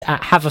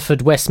at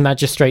Haverfordwest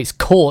Magistrates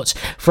Court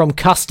from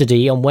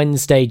custody on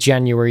Wednesday,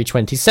 January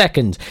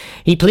 22nd.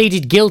 He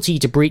pleaded guilty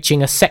to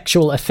breaching a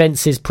sexual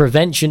offences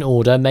prevention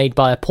order made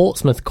by a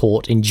Portsmouth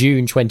court in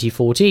June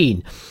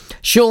 2014.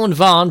 Sean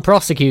Varn,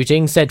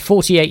 prosecuting, said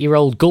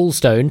 48-year-old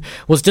Goulstone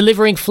was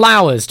delivering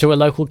flowers to a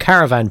local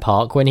caravan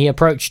park when he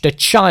approached a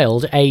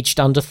child aged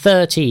under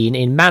 13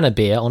 in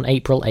Manorbier on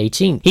April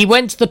 18th. He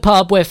went to the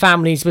pub where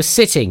families were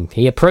sitting.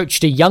 He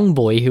approached a young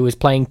boy who was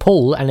playing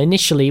pool and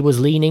initially was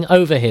leaning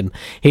over him.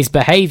 His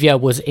behaviour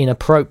was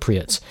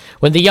inappropriate.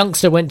 When the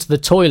youngster went to the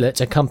toilet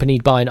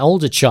accompanied by an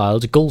older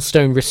child,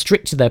 Goulstone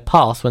restricted their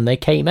path when they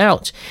came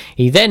out.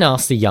 He then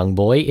asked the young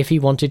boy if he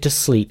wanted to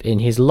sleep in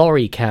his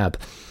lorry cab.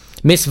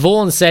 Miss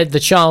Vaughan said the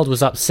child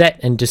was upset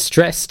and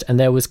distressed and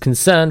there was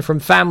concern from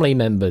family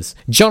members.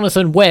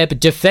 Jonathan Webb,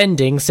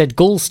 defending, said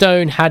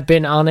Goulstone had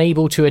been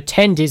unable to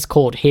attend his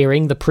court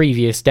hearing the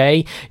previous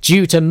day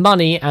due to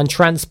money and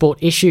transport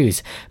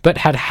issues, but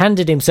had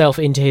handed himself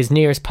into his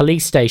nearest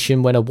police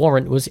station when a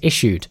warrant was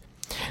issued.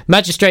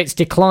 Magistrates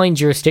declined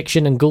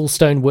jurisdiction and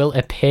Goulstone will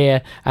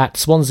appear at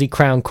Swansea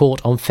Crown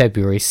Court on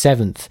February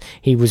 7th.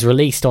 He was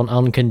released on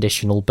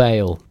unconditional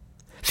bail.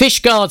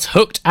 Fishguards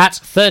Hooked at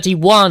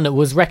 31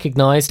 was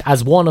recognised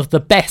as one of the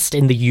best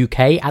in the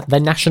UK at the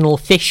National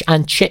Fish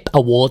and Chip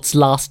Awards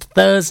last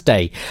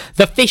Thursday.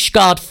 The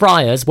Fishguard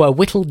Friars were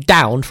whittled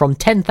down from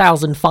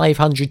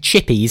 10,500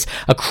 chippies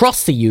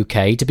across the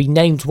UK to be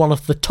named one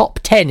of the top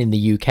 10 in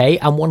the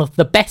UK and one of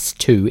the best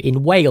 2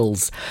 in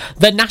Wales.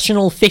 The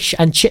National Fish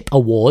and Chip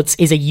Awards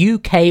is a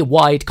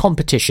UK-wide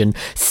competition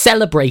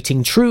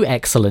celebrating true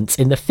excellence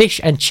in the fish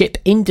and chip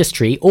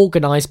industry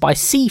organised by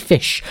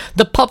Seafish,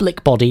 the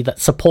public body that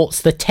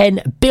supports the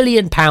 £10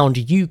 billion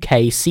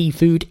UK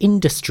seafood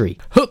industry.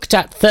 Hooked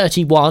at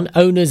 31,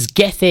 owners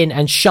Gethin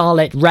and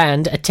Charlotte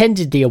Rand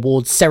attended the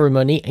awards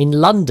ceremony in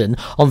London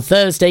on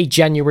Thursday,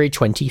 January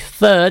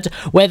 23rd,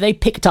 where they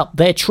picked up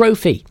their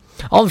trophy.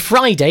 On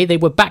Friday, they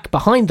were back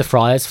behind the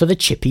Friars for the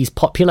Chippy's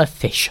popular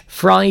Fish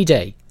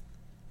Friday.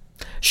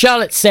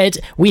 Charlotte said,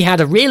 "We had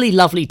a really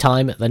lovely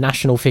time at the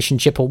National Fish and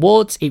Chip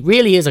Awards. It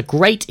really is a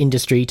great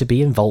industry to be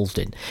involved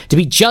in. To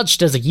be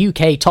judged as a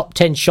UK top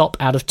 10 shop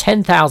out of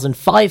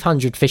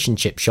 10,500 fish and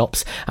chip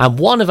shops and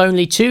one of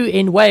only 2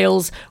 in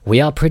Wales, we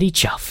are pretty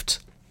chuffed."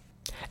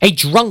 A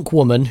drunk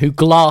woman who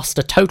glassed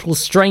a total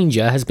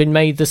stranger has been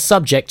made the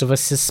subject of a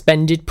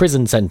suspended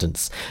prison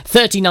sentence.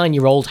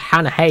 39-year-old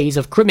Hannah Hayes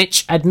of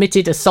Crimmitch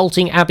admitted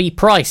assaulting Abby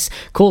Price,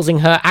 causing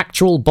her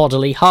actual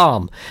bodily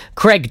harm.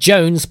 Craig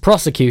Jones,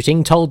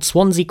 prosecuting, told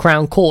Swansea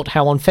Crown Court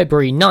how on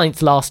February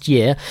 9th last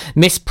year,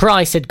 Miss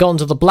Price had gone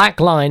to the Black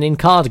Lion in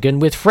Cardigan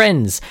with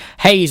friends.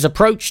 Hayes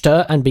approached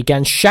her and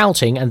began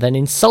shouting and then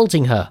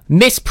insulting her.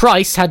 Miss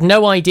Price had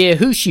no idea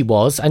who she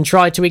was and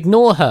tried to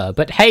ignore her,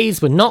 but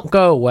Hayes would not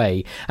go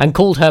away and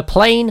called her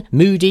plain,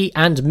 moody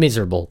and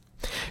miserable.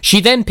 She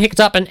then picked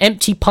up an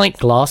empty pint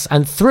glass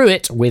and threw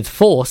it, with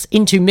force,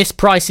 into Miss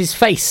Price's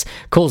face,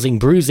 causing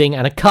bruising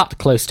and a cut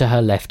close to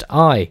her left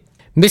eye.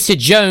 Mr.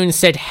 Jones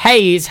said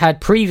Hayes had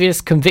previous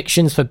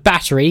convictions for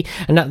battery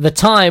and at the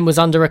time was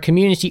under a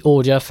community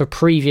order for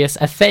previous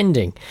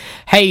offending.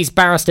 Hayes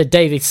barrister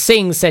David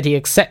Singh said he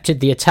accepted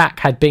the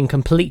attack had been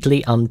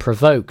completely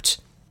unprovoked.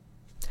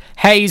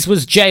 Hayes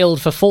was jailed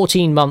for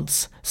 14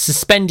 months,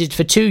 suspended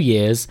for 2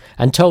 years,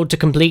 and told to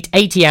complete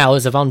 80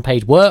 hours of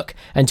unpaid work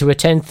and to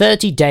attend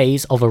 30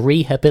 days of a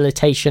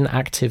rehabilitation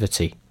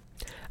activity.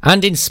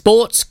 And in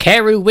sports,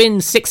 Carew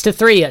wins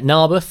 6-3 at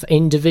Narberth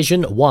in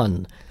Division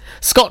 1.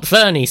 Scott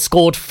Fernie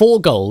scored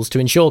 4 goals to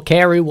ensure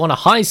Carew won a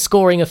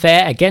high-scoring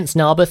affair against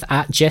Narberth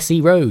at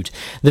Jesse Road.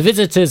 The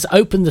visitors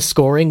opened the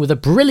scoring with a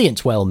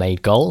brilliant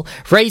well-made goal.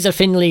 Fraser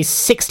Finley's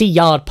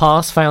 60-yard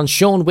pass found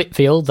Sean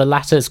Whitfield. The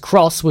latter's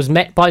cross was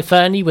met by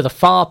Fernie with a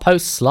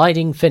far-post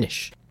sliding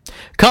finish.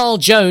 Carl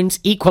Jones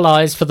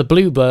equalised for the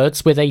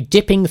Bluebirds with a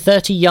dipping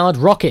 30-yard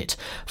rocket.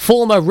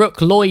 Former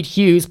rook Lloyd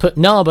Hughes put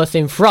Narberth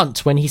in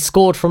front when he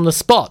scored from the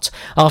spot,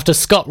 after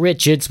Scott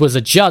Richards was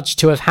adjudged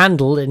to have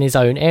handled in his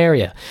own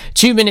area.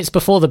 2 minutes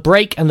before the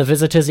break and the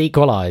visitors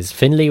equalised.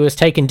 Finley was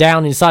taken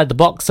down inside the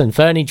box and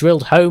Fernie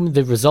drilled home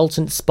the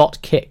resultant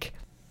spot kick.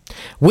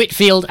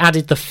 Whitfield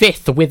added the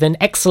 5th with an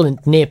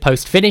excellent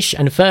near-post finish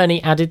and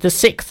Fernie added the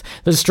 6th.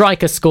 The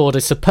striker scored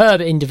a superb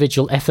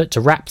individual effort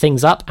to wrap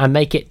things up and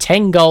make it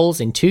 10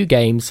 goals in 2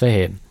 games for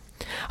him.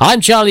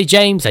 I'm Charlie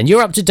James and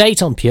you're up to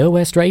date on Pure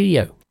West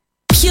Radio.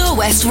 Pure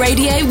West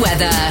Radio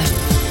weather.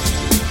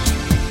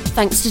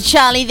 Thanks to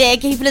Charlie there,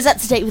 keeping us up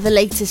to date with the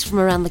latest from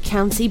around the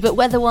county. But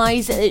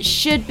weather-wise, it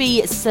should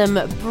be some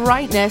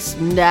brightness.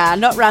 Nah,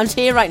 not round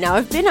here right now.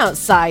 I've been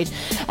outside.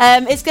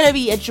 It's going to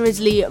be a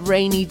drizzly,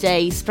 rainy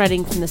day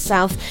spreading from the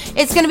south.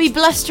 It's going to be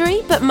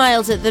blustery, but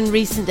milder than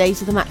recent days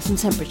with a maximum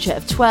temperature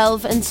of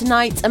 12. And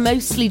tonight, a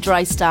mostly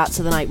dry start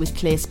to the night with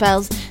clear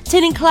spells,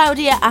 turning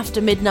cloudier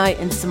after midnight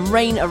and some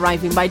rain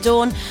arriving by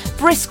dawn.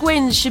 Brisk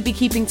winds should be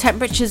keeping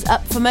temperatures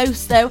up for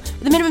most, though,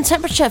 with a minimum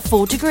temperature of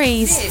 4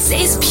 degrees. This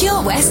is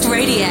Pure West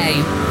Radio.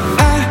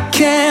 I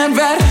can't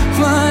write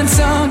one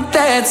song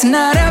that's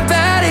not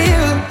about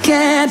you.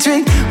 Can't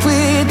drink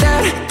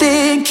without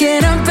thinking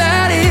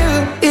about you.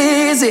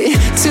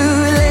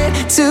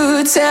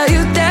 tell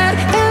you that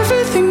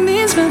everything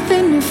means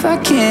nothing if I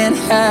can't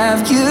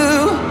have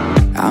you.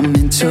 I'm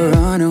in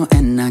Toronto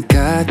and I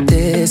got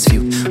this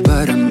view,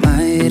 but I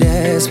might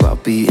as well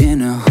be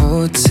in a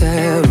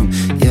hotel room,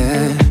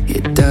 yeah.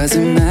 It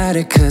doesn't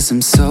matter cause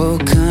I'm so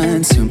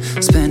consumed,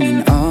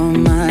 spending all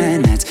my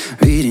nights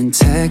reading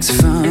texts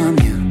from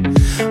you.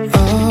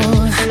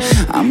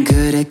 Oh, I'm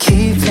good at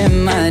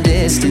keeping my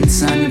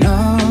distance. I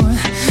know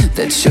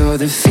that you're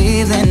the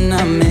feeling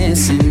I'm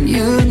missing.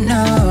 You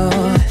know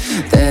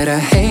that I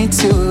hate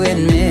to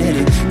admit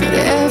it, but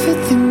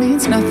everything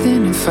means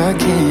nothing if I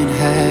can't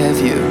have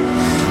you.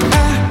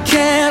 I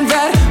can't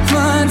write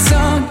one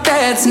song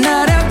that's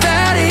not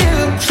about you.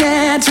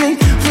 Can't drink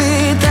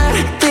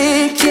without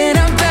thinking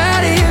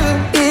about you.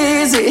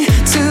 Is it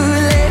too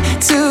late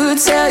to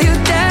tell you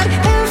that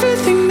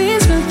everything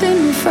means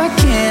nothing if I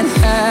can't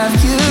have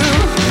you?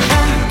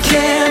 I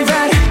can't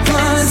write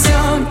one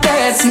song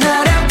that's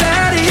not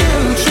about you.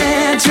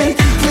 Can't drink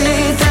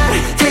without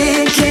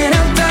thinking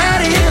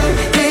about you.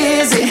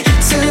 Is it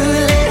too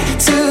late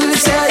to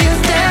tell you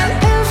that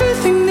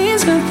everything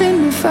means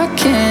nothing if I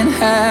can't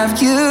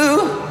have you?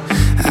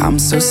 I'm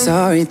so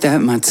sorry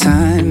that my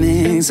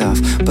timing's off,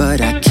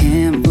 but I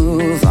can't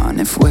move on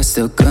if we're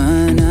still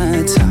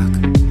gonna talk.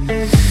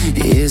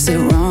 Is it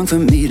wrong for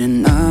me to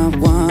not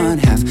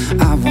want half?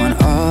 I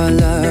want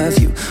all of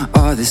you,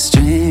 all the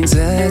strings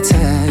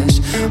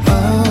attached.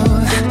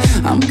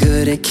 Oh, I'm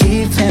good at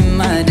keeping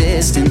my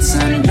distance.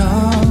 I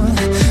know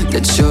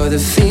that you're the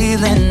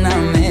feeling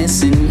I'm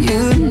missing.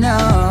 You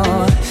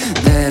know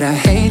that I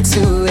hate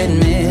to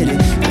admit it,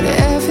 but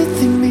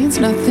everything means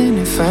nothing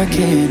if I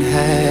can't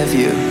have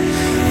you.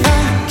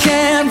 I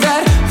can't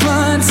write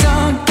one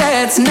song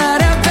that's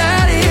not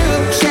about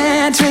you.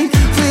 Can't drink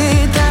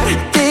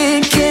without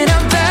thinking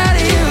about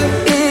you.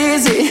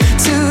 Is it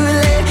too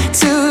late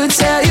to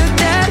tell you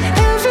that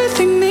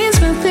everything means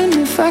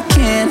nothing if I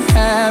can't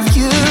have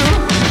you?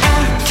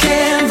 I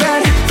can't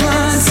write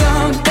one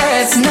song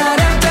that's not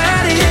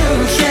about you.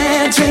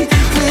 Can't drink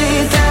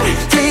without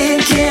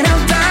thinking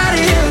about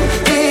you.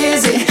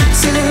 Is it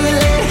too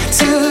late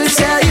to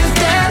tell you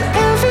that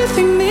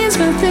everything means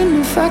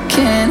nothing if I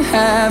can't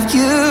have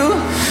you?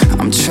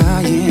 I'm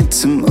trying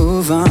to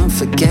move on,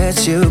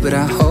 forget you, but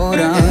I hold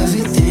on.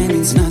 Everything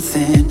means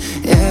nothing,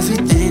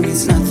 everything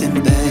means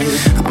nothing,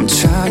 babe. I'm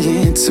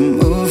trying to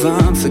move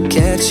on,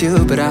 forget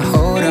you, but I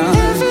hold on.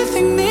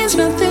 Everything means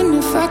nothing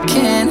if I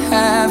can't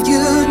have you.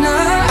 No,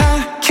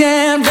 I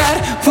can't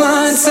write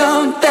one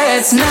song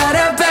that's not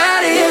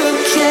about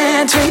you.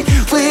 Can't drink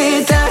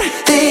without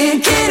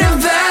thinking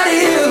about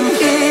you.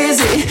 Is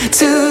it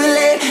too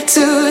late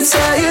to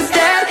tell you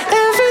that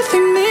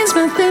everything means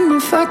nothing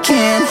if I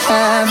can't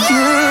have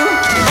you?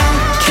 I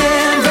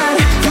can't write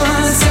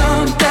one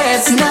song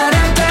that's not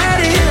about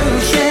you.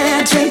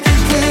 Can't drink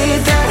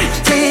without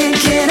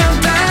thinking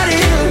about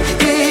you.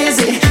 Is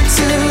it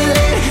too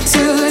late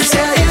to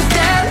tell you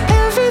that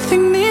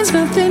everything means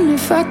nothing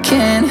if I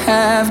can't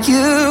have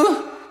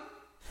you?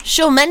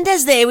 Shawn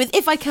Mendes there with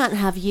If I Can't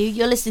Have You.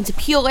 You're listening to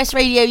Pure West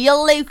Radio,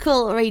 your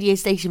local radio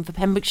station for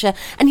Pembrokeshire,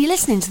 and you're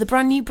listening to the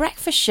brand new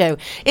breakfast show.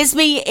 It's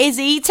me,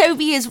 Izzy.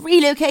 Toby is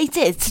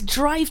relocated to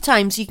drive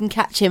time, so you can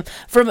catch him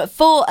from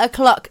 4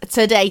 o'clock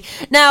today.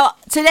 Now,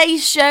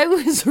 today's show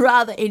is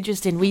rather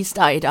interesting. We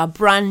started our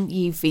brand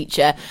new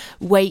feature,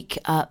 Wake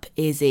Up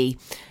Izzy.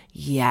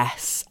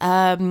 Yes.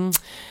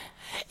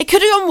 It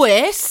could have gone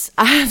worse,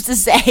 I have to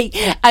say.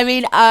 I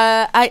mean,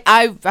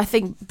 I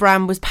think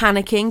Bram was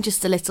panicking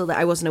just a little that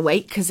I wasn't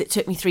awake because it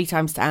took me 3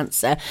 times to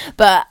answer.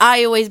 But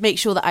I always make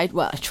sure that I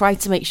try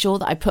to make sure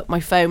that I put my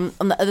phone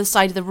on the other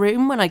side of the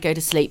room when I go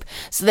to sleep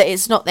so that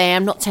it's not there.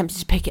 I'm not tempted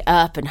to pick it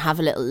up and have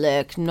a little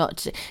look,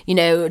 not,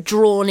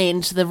 drawn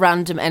into the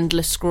random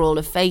endless scroll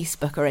of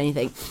Facebook or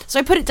anything. So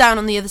I put it down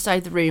on the other side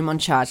of the room on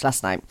charge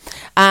last night.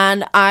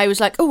 And I was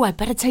like, I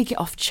better take it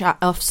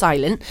off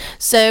silent.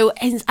 So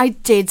I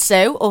did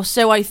so. Or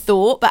so I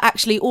thought, but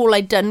actually all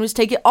I'd done was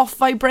take it off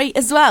vibrate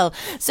as well.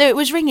 So it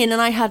was ringing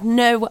and I had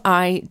no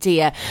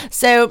idea.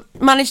 So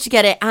managed to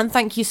get it, and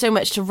thank you so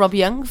much to Rob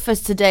Young for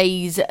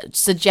today's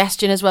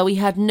suggestion as well. We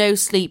had No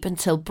Sleep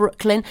Until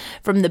Brooklyn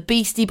from the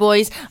Beastie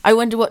Boys. I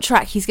wonder what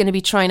track he's going to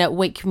be trying to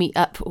wake me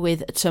up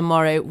with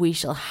tomorrow. We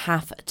shall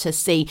have to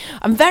see.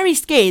 I'm very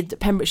scared that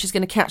Pembrokeshire's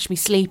going to catch me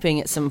sleeping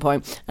at some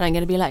point and I'm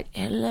going to be like,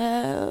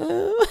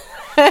 hello?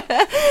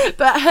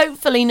 But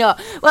hopefully not.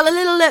 Well, a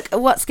little look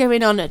at what's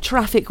going on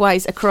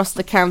traffic-wise across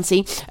the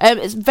county.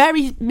 It's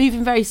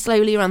moving very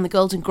slowly around the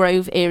Golden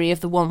Grove area of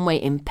the one-way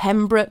in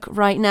Pembroke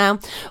right now.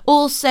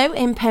 Also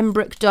in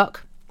Pembroke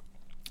Dock,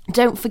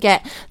 don't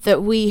forget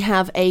that we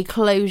have a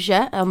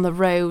closure on the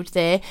road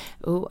there.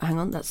 Oh, hang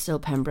on, that's still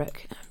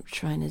Pembroke. I'm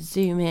trying to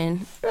zoom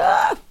in.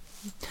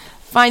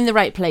 Find the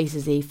right place,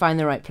 Izzy. Find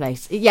the right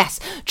place. Yes,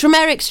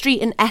 Tremerick Street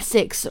and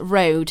Essex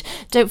Road.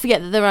 Don't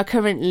forget that there are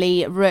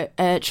currently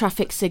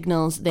traffic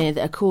signals there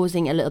that are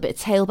causing a little bit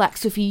of tailback.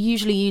 So if you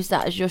usually use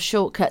that as your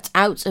shortcut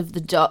out of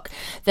the dock,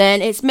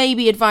 then it's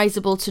maybe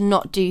advisable to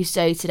not do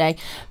so today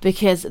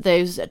because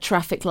those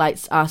traffic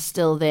lights are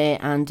still there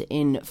and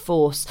in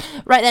force.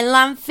 Right then,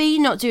 Lanfey,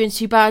 not doing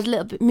too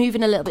bad.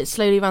 Moving a little bit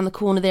slowly around the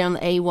corner there on the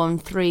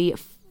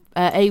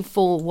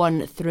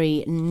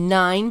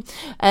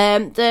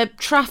A4139. The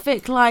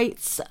traffic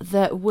lights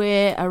that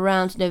we're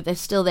around, no, they're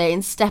still there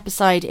in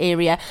Stepaside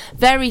area.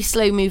 Very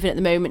slow moving at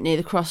the moment near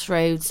the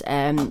crossroads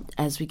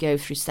as we go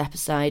through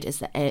Stepaside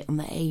on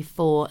the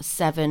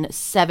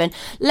A477.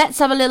 Let's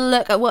have a little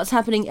look at what's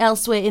happening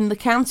elsewhere in the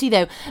county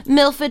though.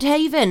 Milford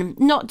Haven,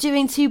 not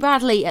doing too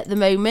badly at the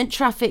moment.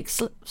 Traffic's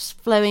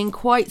flowing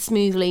quite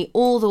smoothly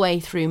all the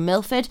way through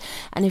Milford.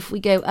 And if we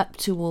go up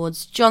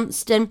towards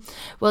Johnston,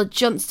 well,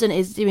 Johnston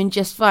is doing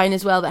just fine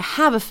as well, but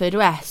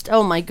Haverfordwest,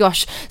 oh my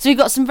gosh. So we've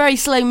got some very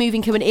slow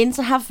moving coming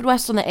into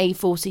Haverfordwest on the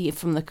A40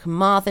 from the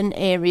Carmarthen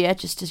area,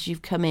 just as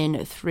you've come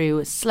in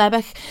through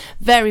Slebach.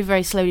 Very,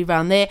 very slowly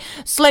around there.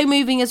 Slow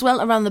moving as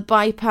well around the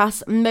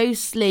bypass,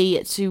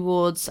 mostly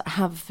towards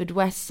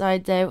Haverfordwest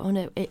side though. Oh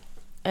no,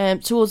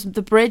 towards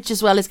the bridge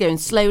as well is going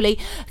slowly.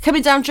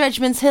 Coming down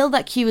Dredgeman's Hill,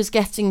 that queue is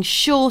getting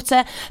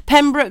shorter.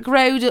 Pembroke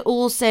Road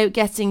also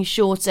getting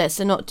shorter,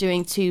 so not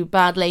doing too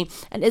badly.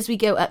 And as we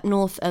go up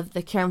north of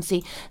the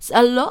county,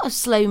 a lot of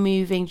slow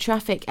moving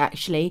traffic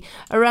actually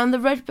around the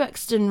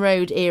Redbuxton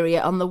Road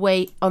area on the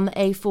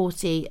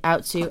A40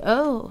 out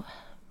to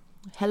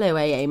hello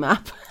AA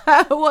map.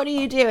 What are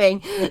you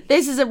doing?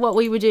 This isn't what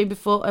we were doing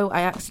before.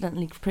 I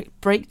accidentally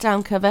break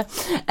down cover.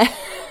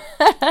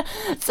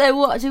 So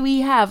what do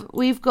we have?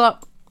 We've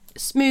got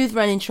smooth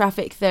running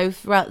traffic though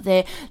throughout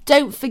there.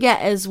 Don't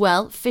forget as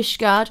well,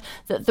 Fishguard,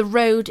 that the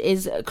road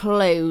is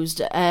closed.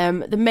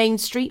 The main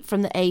street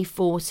from the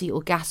A40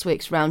 or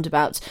Gasworks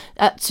roundabout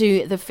up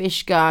to the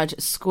Fishguard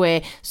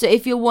Square. So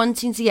if you're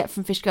wanting to get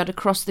from Fishguard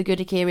across the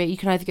Goodwick area, you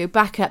can either go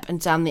back up and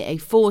down the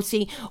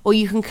A40 or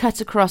you can cut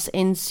across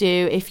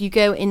if you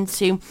go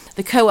into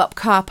the Co-op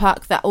car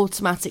park, that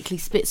automatically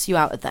spits you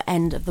out at the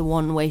end of the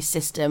one-way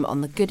system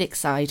on the Goodwick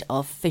side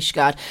of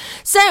Fishguard.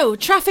 So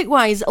traffic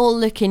wise, all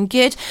looking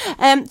good.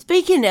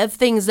 Speaking of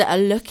things that are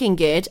looking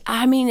good,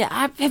 I mean,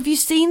 have you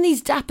seen these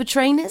dapper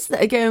trainers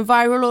that are going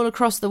viral all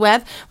across the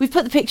web? We've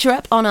put the picture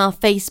up on our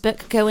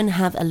Facebook. Go and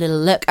have a little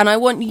look. And I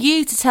want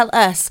you to tell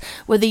us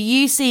whether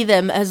you see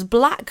them as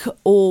black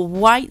or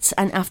white.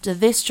 And after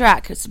this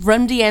track, it's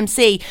Run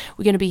DMC,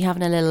 we're going to be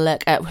having a little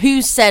look at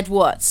who said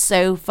what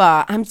so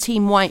far. I'm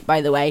Team White,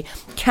 by the way.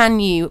 Can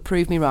you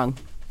prove me wrong?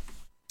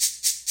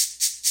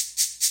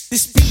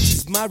 This speech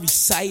is my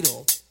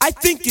recital. I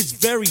think it's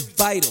very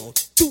vital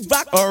to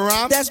rock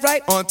around. That's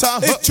right. On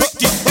time. It's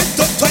tricky. It's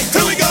the tight.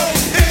 Here we go.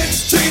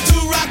 It's tricky to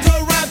rock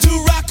around. To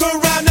rock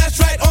around. That's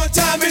right. On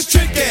time. It's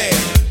tricky.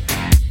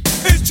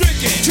 It's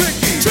tricky.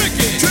 Tricky.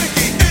 Tricky.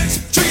 Tricky. It's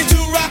tricky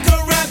to rock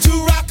around. To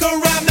rock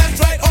around. That's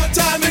right. On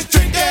time. It's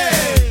tricky.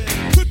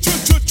 Tricky.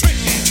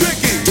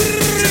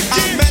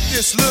 I met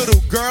this little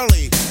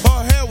girlie.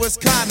 Her hair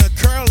was kinda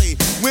curly.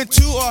 Went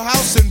to her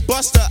house and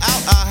bust her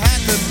out. I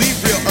had to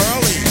leave real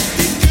early.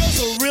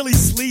 Really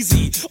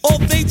sleazy. All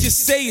they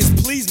just say is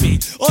please me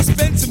or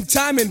spend some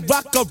time and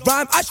rock a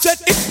rhyme. I said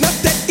it's not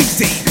that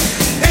easy.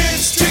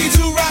 It's tricky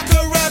to rock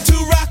around. To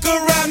rock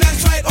around.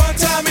 That's right. On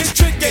time. It's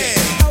tricky.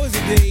 How is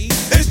it, D?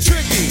 It's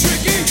tricky.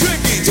 Tricky.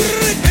 Tricky.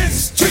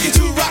 It's tricky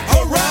to rock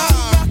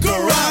around. Rock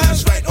around.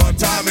 That's right. On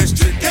time. It's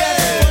tricky.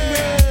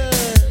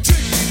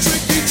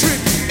 Tricky.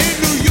 In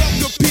New York,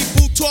 the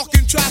people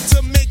talking try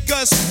to make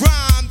us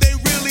rhyme. They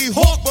really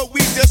hawk, but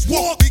we just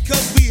walk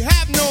because we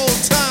have no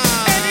time.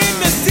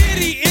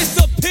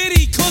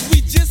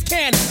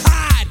 Can't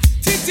hide.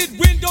 Tinted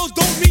windows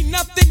don't mean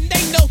nothing.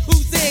 They know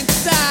who's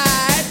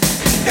inside.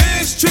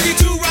 It's tricky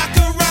to rock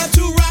around.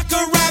 To rock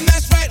around.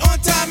 That's right. On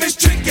time. It's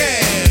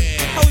tricky.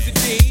 How is it,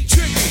 D?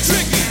 Tricky. It's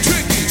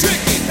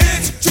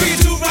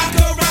tricky to rock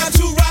around.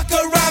 To rock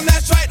around.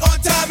 That's right. On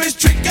time. It's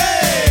tricky.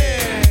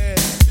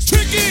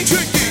 Tricky.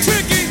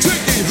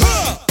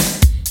 Huh.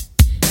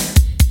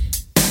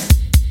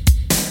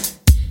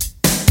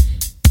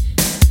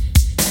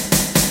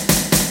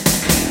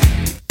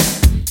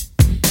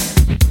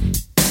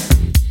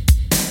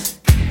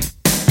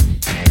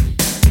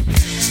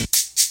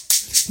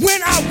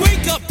 When I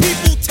wake up,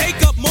 people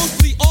take up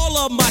mostly all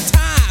of my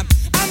time.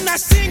 I'm not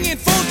singing,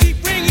 phone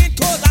keep ringing,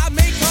 cause I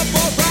make up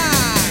a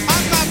rhyme.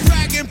 I'm not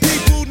bragging,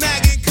 people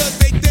nagging, cause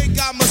they think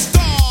I'm a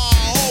star.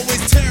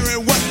 Always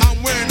tearing what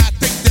I'm wearing, I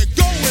think they're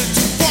going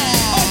too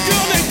far. A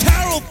girl named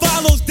Carol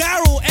follows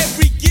Daryl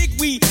every gig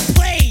we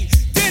play.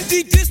 Then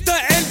she dissed her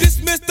and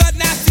dismissed her,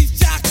 now she's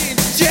shocking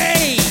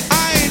Jay.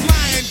 I ain't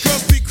lying,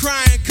 girls be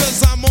crying,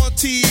 cause I'm on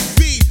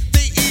TV.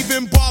 They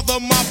even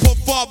bother my poor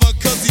father,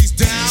 cause he's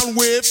down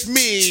with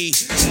me.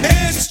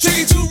 It's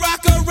tricky to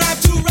rock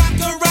around. To rock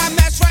around.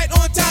 That's right.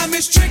 On time.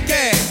 It's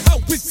tricky. How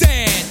is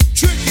that?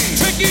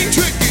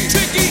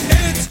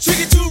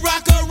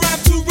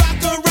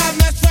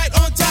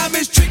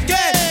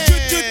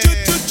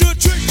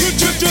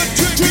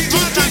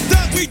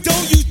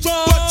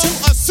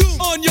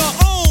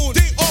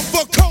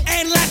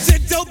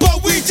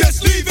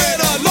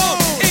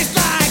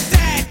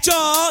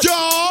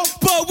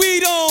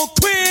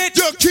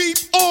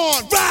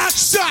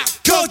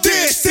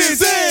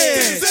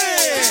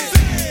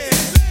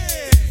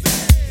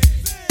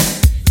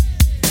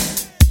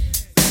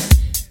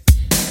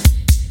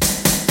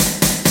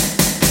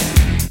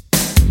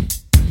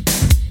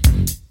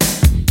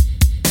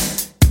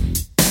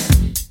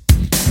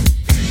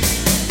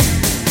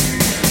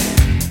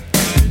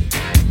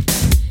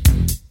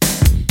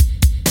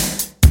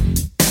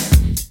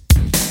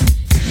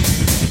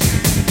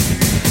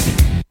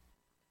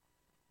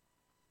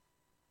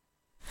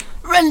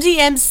 Run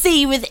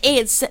DMC with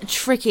It's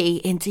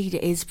Tricky. Indeed,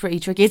 it is pretty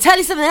tricky. I'll tell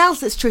you something else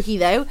that's tricky,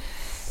 though.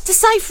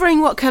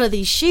 Deciphering what colour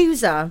these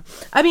shoes are.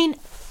 I mean,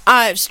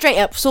 I straight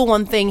up saw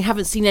one thing,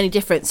 haven't seen any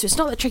difference, so it's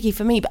not that tricky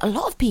for me, but a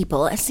lot of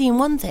people are seeing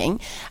one thing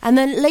and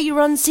then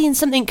later on seeing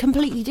something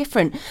completely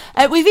different.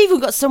 We've even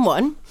got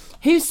someone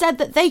who said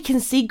that they can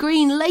see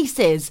green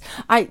laces.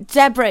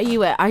 Deborah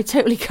Hewitt, I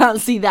totally can't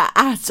see that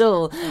at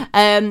all.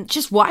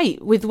 Just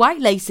white, with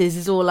white laces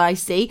is all I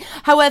see.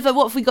 However,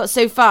 what have we got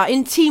so far?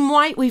 In Team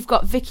White, we've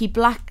got Vicky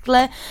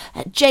Blackler,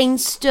 Jane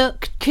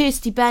Stuck,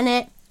 Kirsty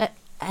Bennett,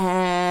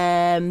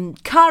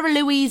 Cara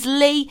Louise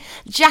Lee,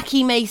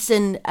 Jackie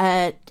Mason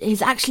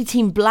is actually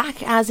Team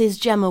Black, as is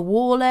Gemma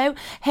Warlow.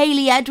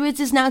 Hayley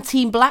Edwards is now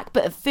Team Black,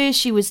 but at first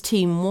she was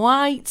Team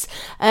White.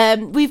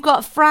 We've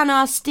got Fran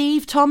R.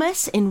 Steve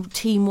Thomas in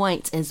Team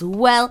White as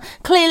well.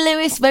 Claire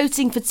Lewis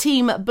voting for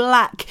Team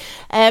Black.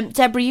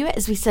 Deborah Hewitt,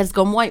 as we said, has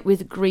gone white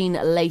with green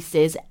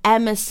laces.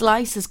 Emma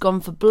Slice has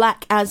gone for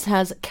black, as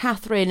has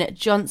Catherine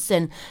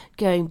Johnson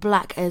going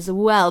black as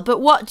well. But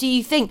what do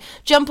you think?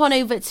 Jump on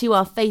over to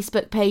our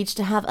Facebook page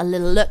to have a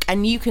little look,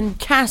 and you can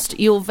cast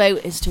your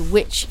vote as to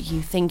which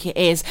you think it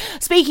is.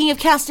 Speaking of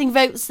casting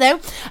votes, though,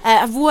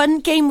 I've won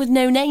Game with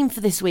No Name for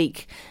this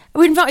week.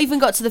 We've not even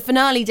got to the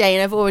finale day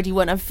and I've already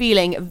won. I'm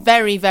feeling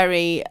very,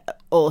 very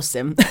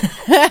awesome,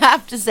 I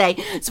have to say.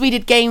 So we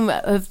did Game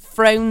of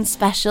Thrones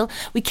special.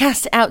 We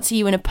cast it out to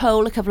you in a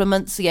poll a couple of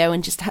months ago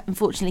and just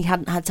unfortunately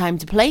hadn't had time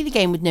to play the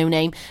Game with No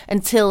Name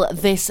until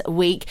this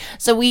week.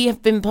 So we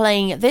have been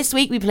playing this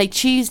week. We played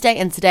Tuesday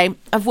and today.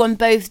 I've won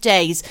both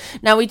days.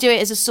 Now we do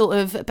it as a sort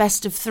of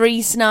best of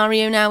 3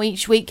 scenario now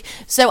each week.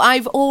 So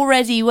I've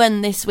already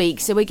won this week.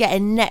 So we're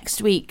getting next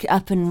week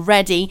up and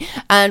ready.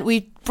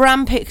 And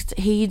Bram picked,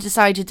 he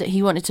decided that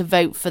he wanted to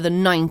vote for the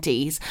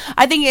 90s.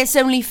 I think it's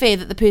only fair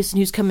that the person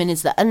who's come in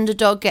as the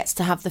underdog gets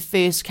to have the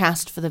first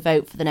cast for the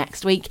vote for the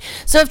next week.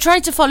 So I've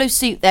tried to follow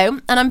suit though,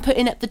 and I'm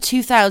putting up the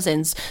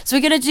 2000s. So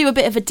we're going to do a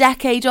bit of a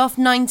decade off,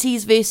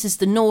 90s versus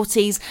the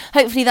noughties.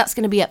 Hopefully that's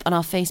going to be up on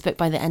our Facebook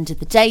by the end of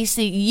the day,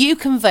 so you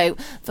can vote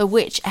for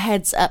which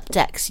heads up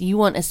decks you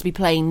want us to be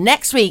playing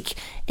next week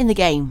in the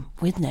Game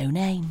with No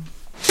Name.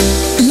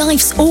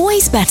 Life's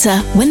always better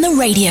when the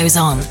radio's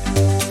on.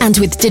 And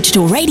with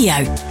digital radio,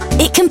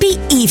 it can be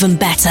even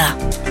better.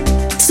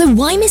 So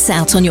why miss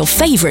out on your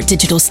favourite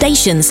digital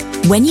stations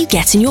when you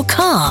get in your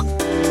car?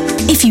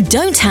 If you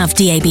don't have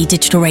DAB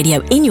digital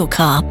radio in your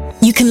car,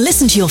 you can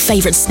listen to your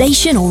favourite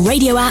station or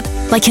radio app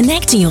by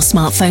connecting your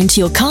smartphone to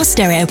your car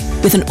stereo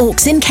with an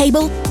aux-in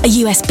cable, a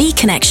USB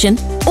connection,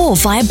 or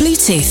via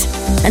Bluetooth,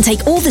 and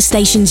take all the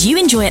stations you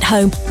enjoy at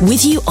home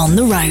with you on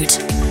the road.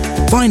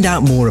 Find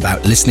out more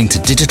about listening to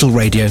digital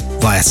radio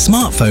via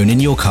smartphone in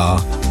your car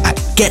at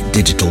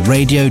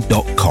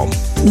getdigitalradio.com.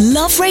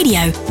 Love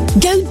radio.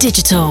 Go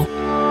digital.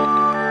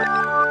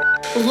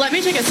 Let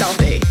me take a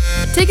selfie.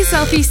 Take a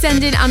selfie,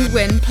 send in and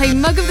win. Play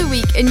Mug of the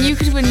Week and you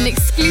could win an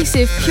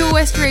exclusive Pure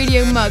West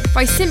Radio mug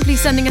by simply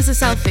sending us a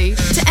selfie.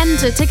 To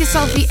enter, take a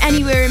selfie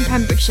anywhere in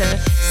Pembrokeshire.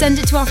 Send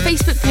it to our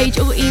Facebook page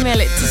or email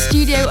it to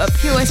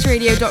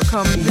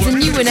studio@purewestradio.com. There's a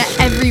new winner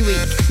every week.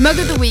 Mug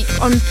of the Week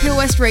on Pure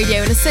West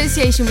Radio in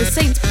association with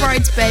St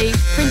Bride's Bay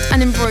Print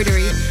and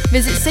Embroidery.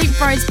 Visit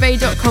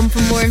stbridesbay.com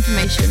for more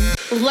information.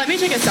 Let me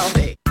take a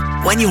selfie.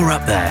 When you're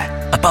up there,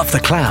 above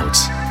the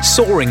clouds,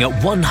 soaring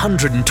at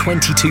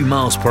 122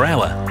 miles per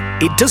hour,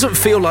 it doesn't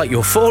feel like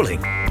you're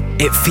falling.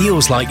 It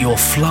feels like you're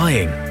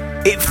flying.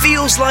 It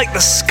feels like the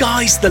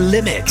sky's the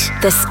limit.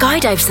 The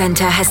Skydive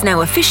Centre has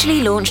now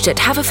officially launched at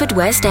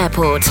Haverfordwest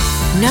Airport.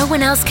 No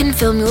one else can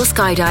film your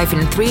skydive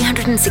in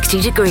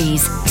 360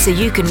 degrees, so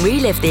you can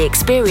relive the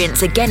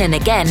experience again and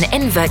again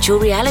in virtual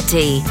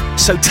reality.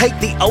 So take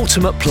the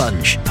ultimate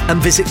plunge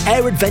and visit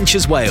Air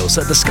Adventures Wales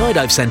at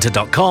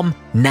theskydivecentre.com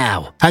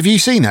now. Have you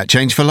seen that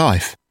Change for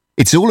Life?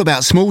 It's all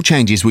about small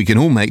changes we can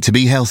all make to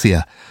be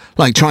healthier,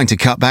 like trying to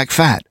cut back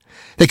fat.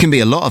 There can be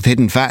a lot of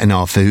hidden fat in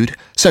our food,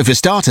 so for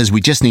starters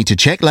we just need to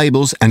check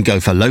labels and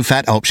go for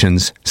low-fat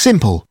options.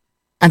 Simple.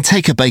 And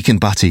take a bacon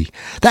butty.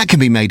 That can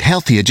be made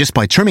healthier just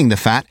by trimming the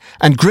fat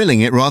and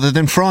grilling it rather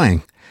than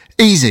frying.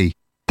 Easy.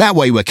 That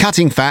way we're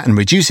cutting fat and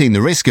reducing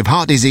the risk of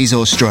heart disease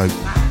or stroke.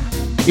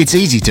 It's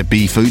easy to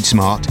be food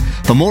smart.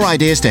 For more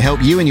ideas to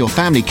help you and your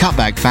family cut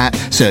back fat,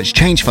 search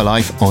Change for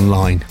Life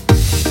online.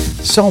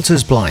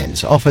 Salters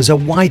Blinds offers a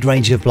wide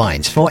range of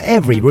blinds for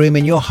every room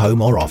in your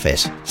home or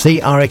office. See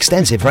our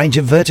extensive range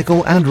of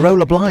vertical and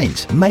roller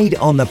blinds made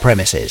on the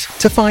premises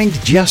to find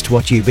just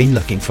what you've been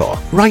looking for.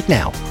 Right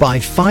now, buy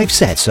 5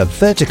 sets of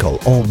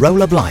vertical or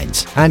roller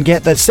blinds and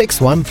get the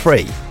 6th one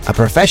free. A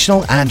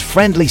professional and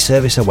friendly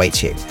service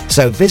awaits you.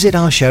 So visit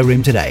our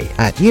showroom today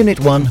at Unit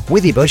 1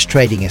 Withybush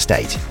Trading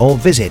Estate or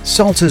visit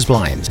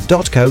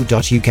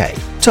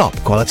saltersblinds.co.uk. Top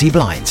quality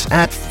blinds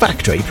at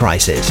factory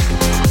prices.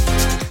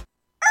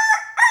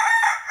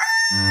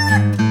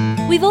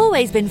 We've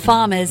always been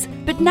farmers,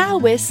 but now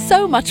we're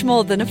so much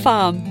more than a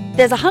farm.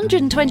 There's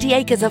 120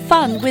 acres of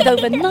fun with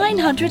over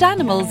 900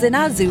 animals in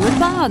our zoo and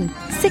barn.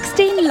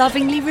 16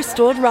 lovingly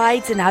restored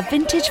rides in our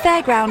vintage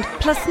fairground,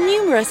 plus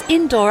numerous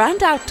indoor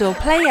and outdoor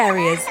play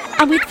areas.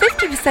 And with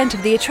 50%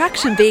 of the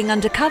attraction being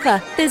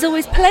undercover, there's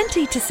always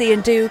plenty to see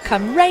and do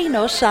come rain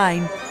or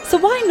shine. So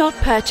why not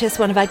purchase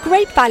one of our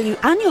great value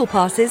annual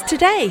passes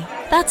today?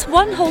 That's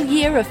one whole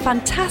year of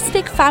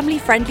fantastic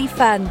family-friendly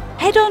fun.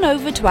 Head on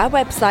over to our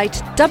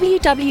website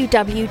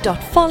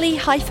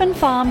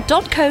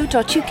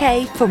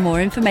www.folly-farm.co.uk for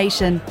more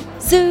information.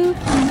 Zoo,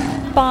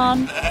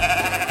 barn,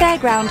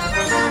 fairground,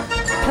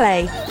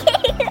 play.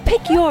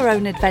 Pick your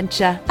own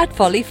adventure at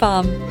Folly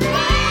Farm.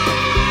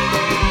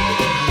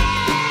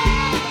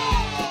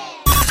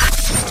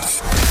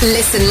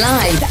 Listen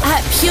live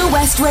at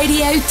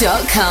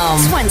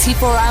purewestradio.com.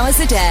 24 hours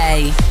a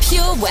day.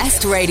 Pure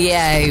West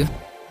Radio.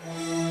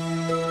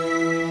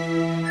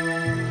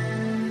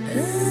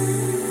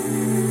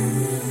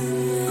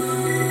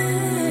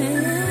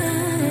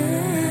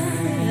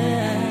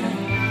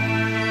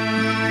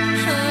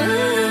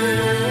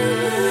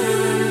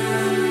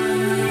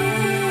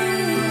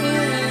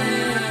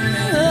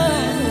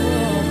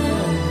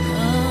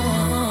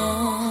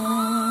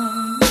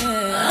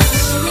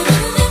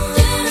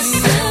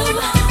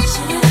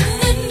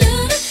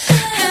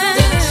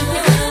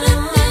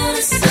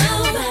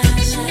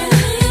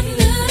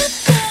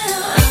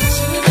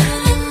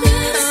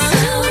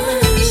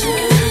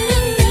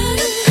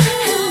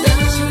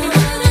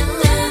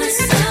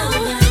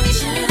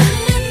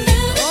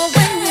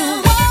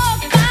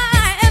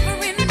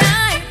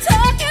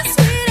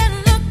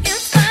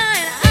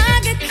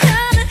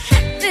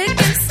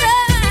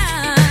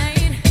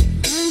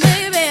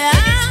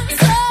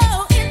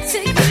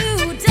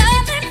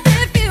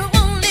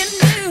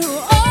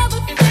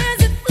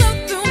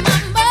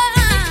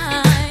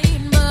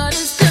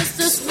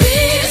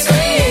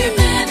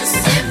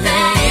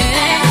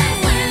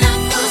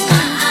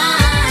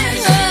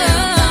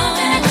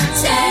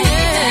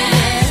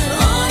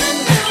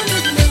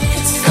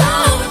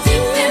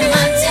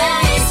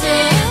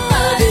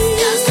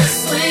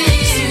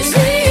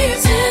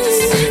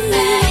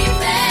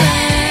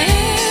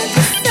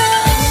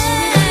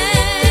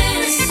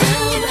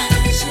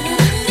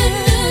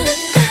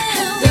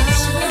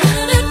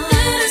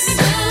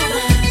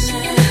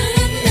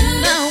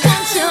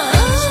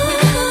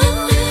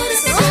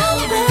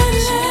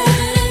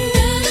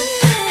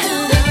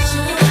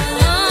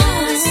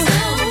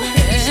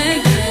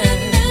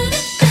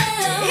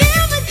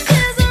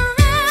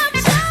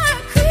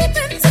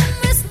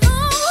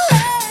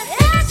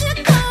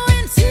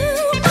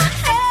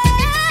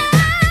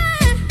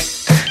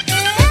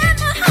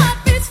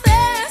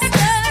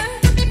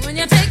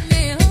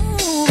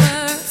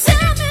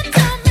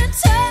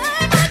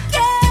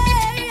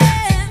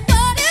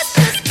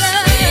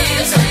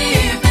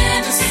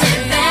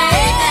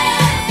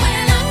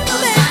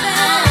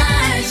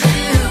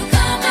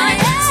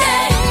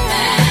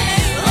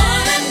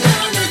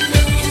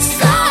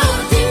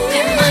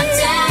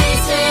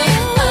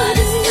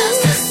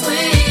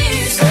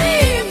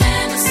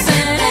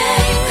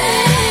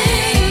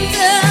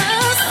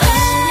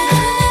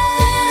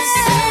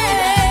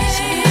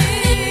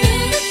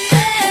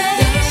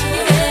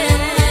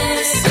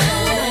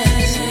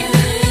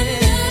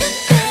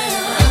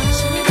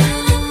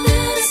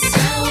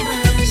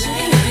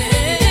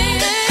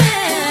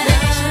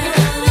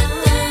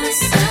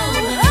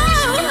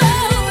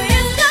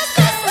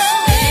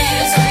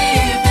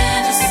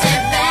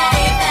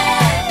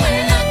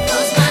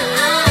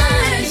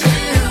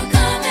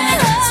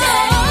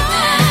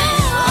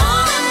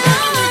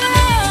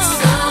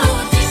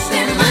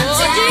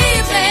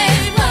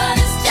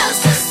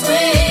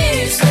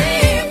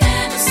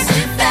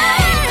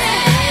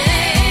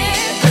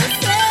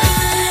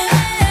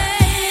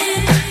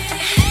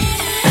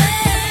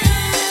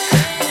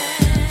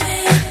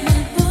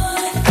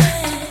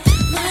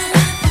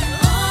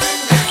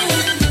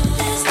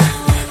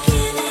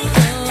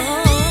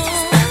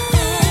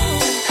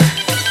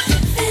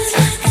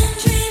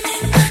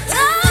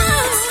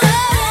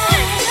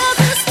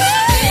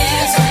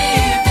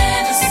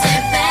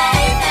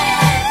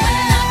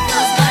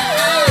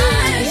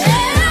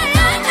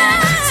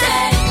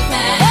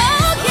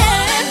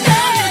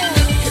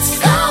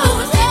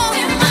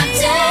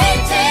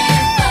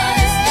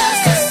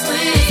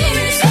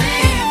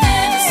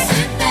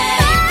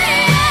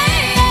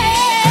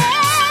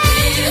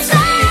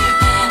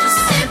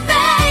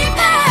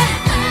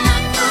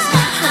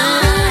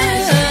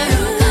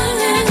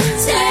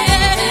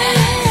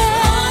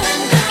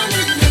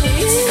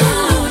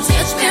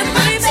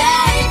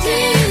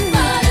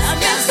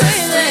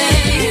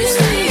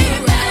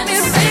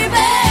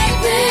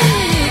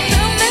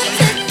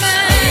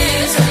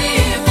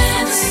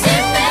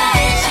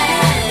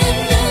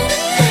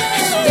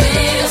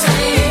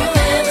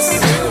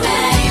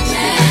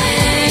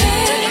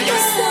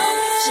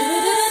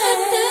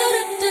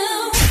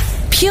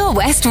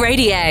 West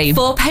Radio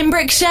for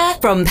Pembrokeshire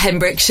from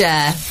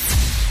Pembrokeshire.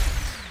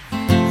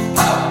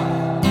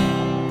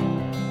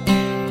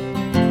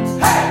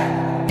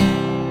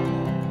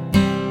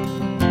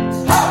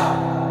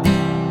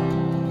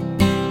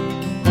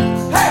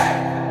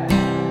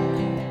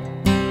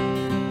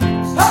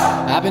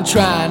 I've been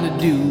trying to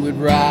do it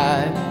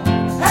right.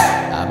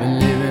 I've been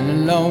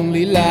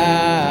lonely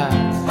life.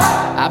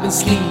 I've been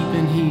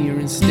sleeping here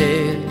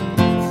instead.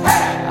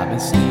 I've been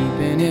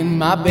sleeping in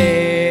my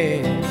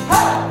bed.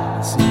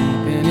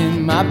 Sleeping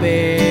in my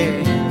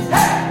bed.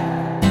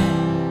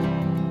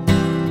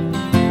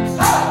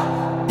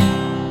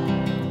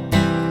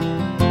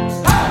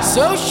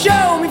 So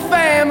show me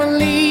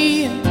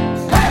family,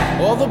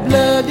 all the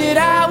blood that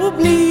I will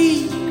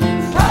bleed.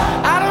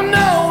 I don't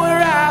know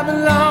where I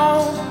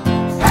belong.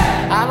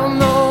 I don't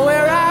know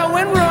where I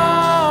went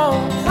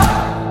wrong,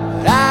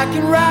 but I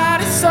can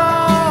write a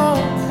song.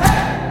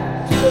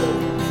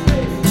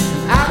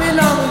 I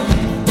belong with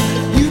you,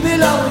 you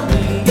belong with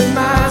me,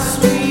 my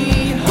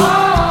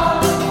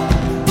sweetheart.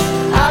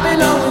 I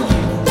belong with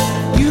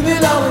you, you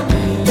belong with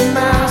me,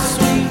 my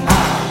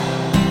sweetheart.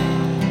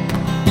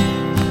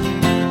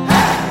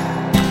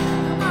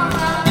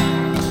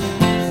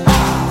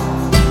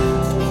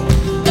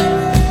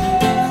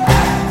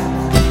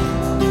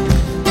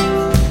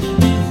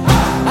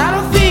 I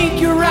don't think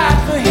you're right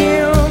for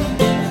him.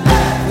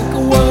 Think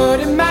of what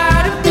it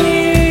might have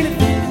been if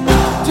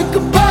you took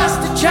a bus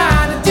to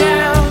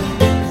Chinatown.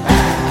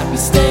 I'd be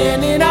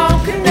standing on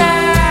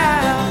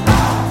Canal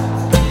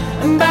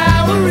and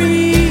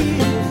Bowery.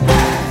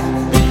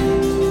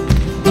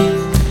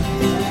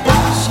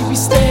 She'd be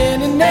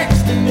standing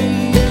next to me.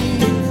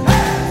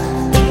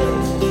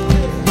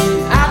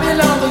 I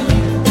belong with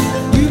you,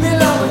 you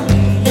belong with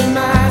me, you're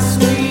my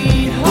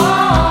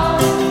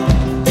sweetheart.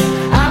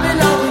 I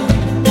belong with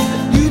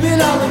you, you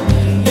belong with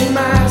me, you're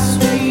my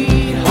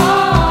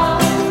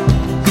sweetheart.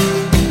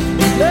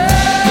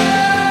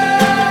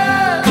 Love,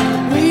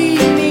 we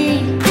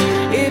need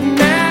it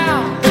now.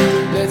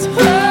 Let's hold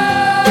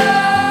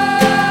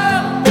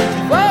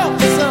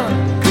for some.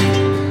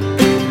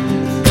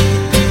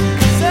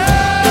 So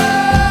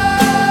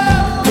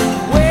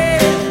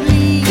we're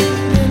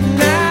bleeding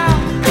now.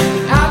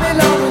 I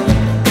belong with you,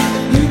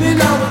 you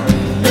belong with me,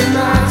 you're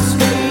my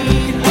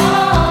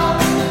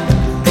sweetheart.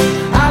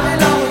 I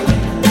belong with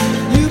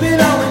you, you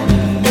belong with me,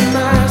 you're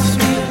my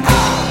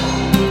sweetheart.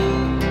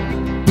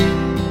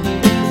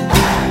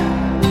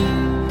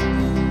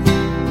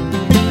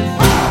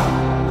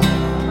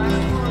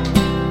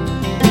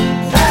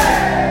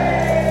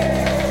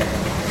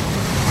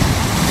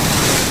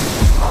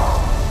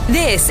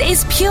 This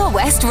is Pure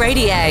West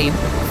Radio.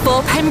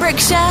 For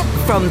Pembrokeshire,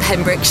 from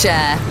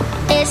Pembrokeshire.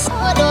 I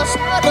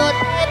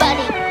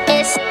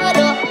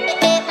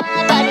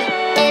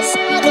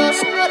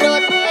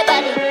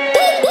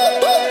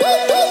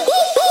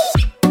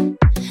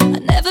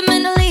never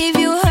meant to leave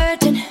you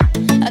hurting.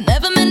 I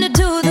never meant to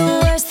do the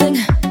worst thing.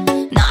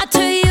 Not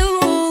to you.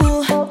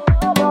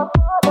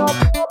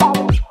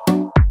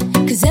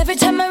 'Cause every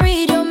time I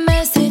read your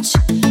message,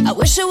 I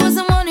wish I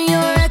wasn't one of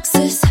your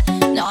exes.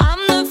 Now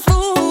I'm the fool.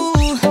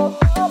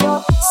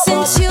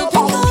 Since you've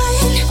been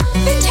gone,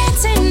 been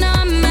dancing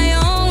on my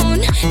own.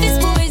 This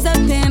boy's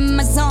up in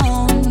my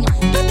zone,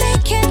 but they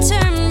can't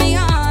turn me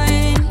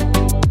on.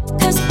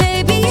 'Cause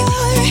baby,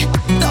 you're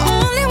the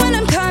only one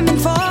I'm coming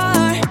for.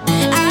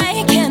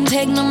 I can't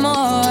take no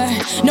more,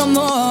 no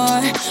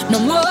more, no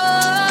more.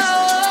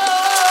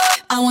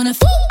 I wanna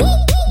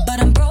but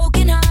I'm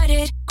broken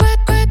hearted. Cry,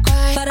 cry,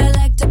 cry. But I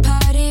like to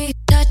party.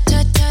 Touch,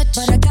 touch, touch.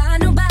 But I got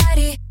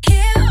nobody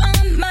here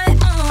on my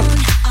own.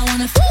 I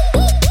wanna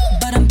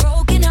but I'm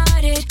broken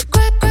hearted.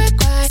 Cry, cry,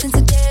 cry. Since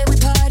the day we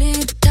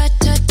parted. Touch,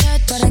 touch,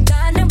 touch. But I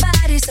got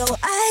nobody, so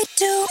I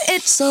do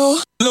it so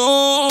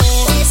low.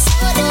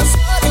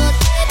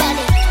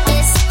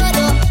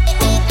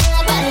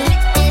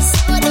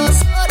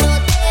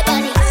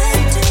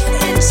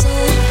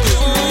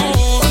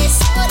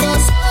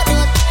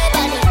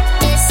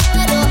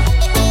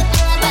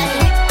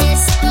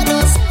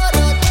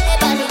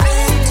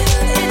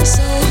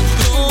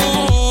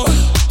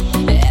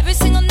 Every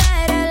single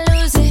night I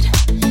lose it.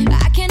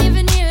 I can't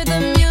even hear the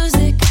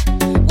music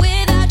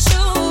without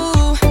you.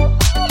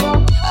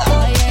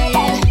 Oh yeah,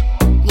 yeah,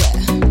 yeah.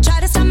 Try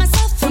to stop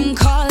myself from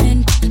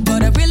calling.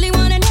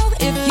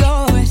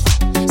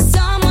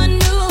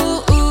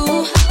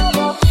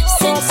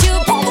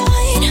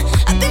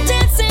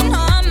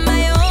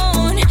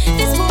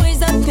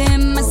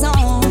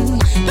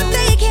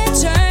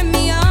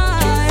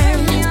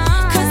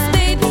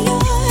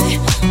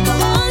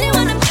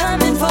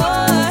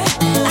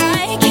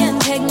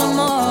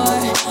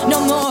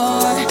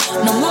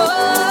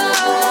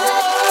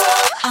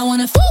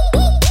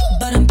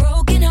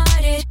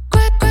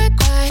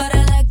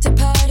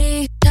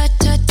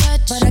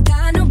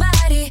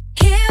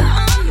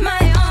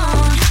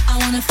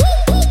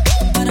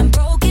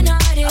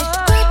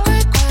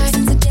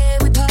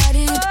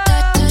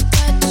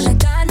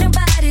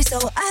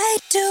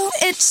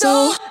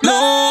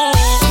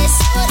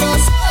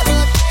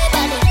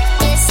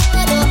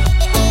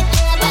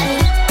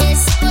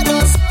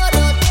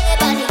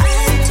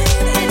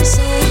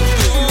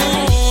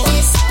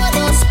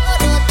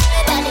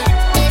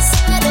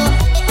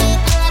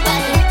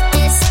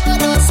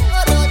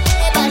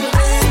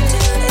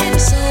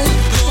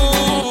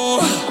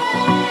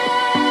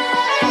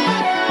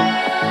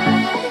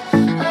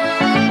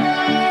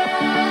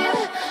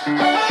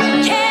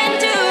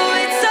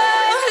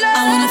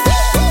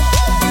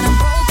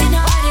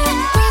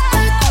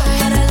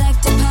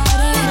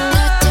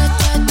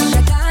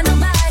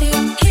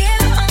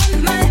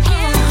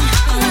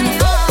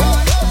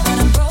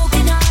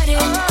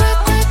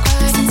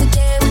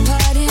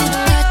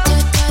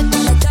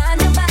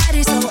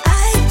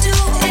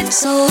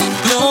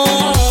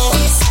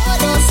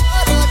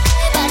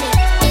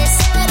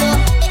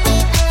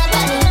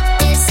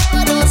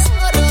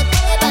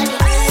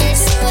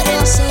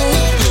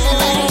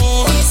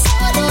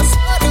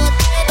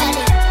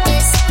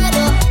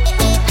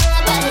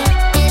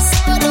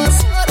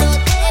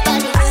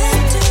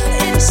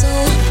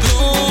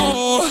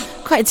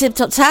 quite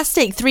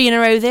tip-top-tastic. 3 in a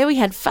row there. We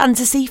had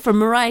Fantasy from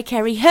Mariah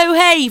Carey, Ho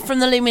Hey from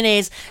the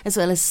Lumineers, as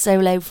well as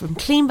Solo from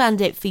Clean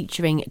Bandit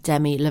featuring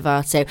Demi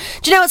Lovato.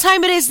 Do you know what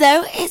time it is,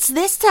 though? It's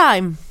this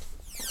time.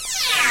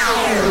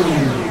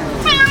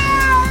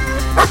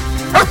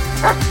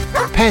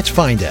 Pet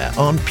Finder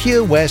on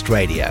Pure West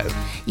Radio.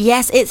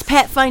 Yes, it's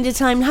Pet Finder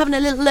time, having a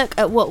little look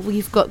at what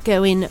we've got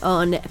going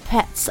on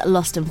pets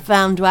lost and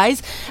found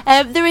wise.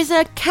 There is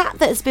a cat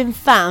that has been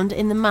found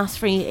in the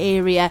Mathry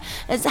area.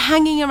 It's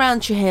hanging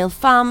around Trehale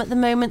Farm at the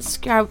moment,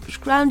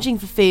 scrounging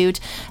for food.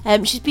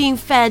 She's being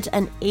fed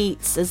and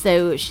eats as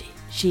though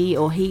she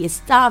or he is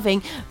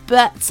starving,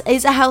 but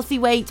is a healthy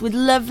weight with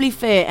lovely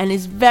fur and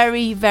is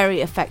very,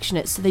 very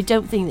affectionate, so they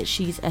don't think that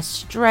she's a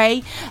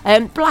stray.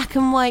 Black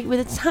and white with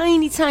a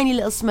tiny, tiny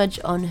little smudge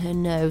on her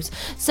nose.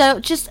 So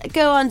just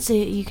go on to,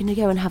 you can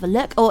go and have a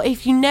look, or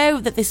if you know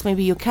that this may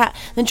be your cat,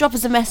 then drop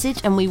us a message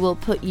and we will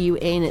put you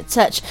in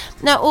touch.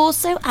 Now,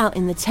 also out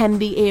in the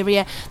Tenby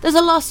area, there's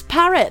a lost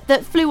parrot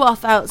that flew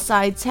off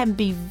outside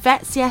Tenby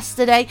Vets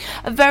yesterday.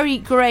 A very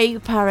grey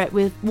parrot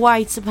with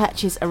white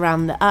patches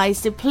around the eyes,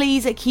 so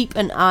please keep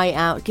an eye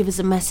out. Give us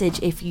a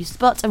message if you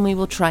spot and we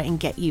will try and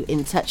get you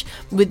in touch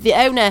with the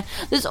owner.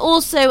 There's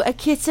also a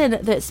kitten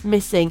that's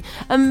missing,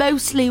 a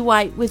mostly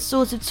white with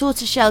sort of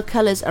tortoiseshell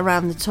colours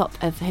around the top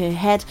of her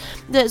head,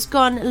 that's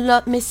gone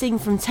missing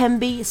from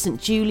Tenby, St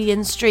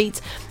Julian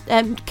Street.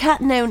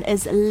 Cat known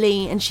as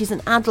Lee, and she's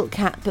an adult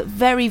cat but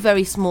very,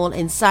 very small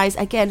in size.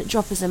 Again,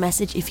 drop us a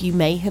message if you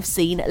may have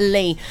seen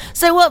Lee.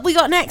 So what we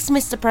got next,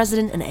 Mr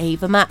President and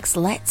Ava Max?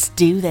 Let's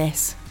do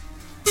this.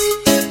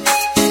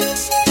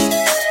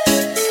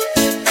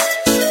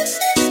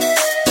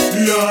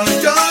 Yeah,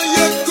 yeah,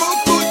 yeah,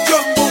 Coco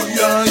Jumbo,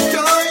 yeah,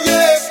 yeah,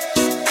 yeah.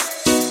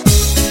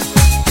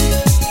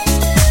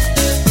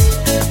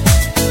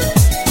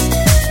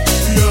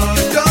 Yeah,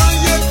 yeah,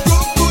 yeah,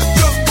 Coco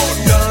Jumbo,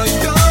 yeah,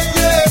 yeah,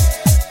 yeah.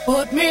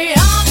 Put me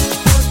up,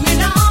 put me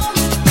down,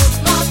 put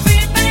my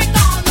feet back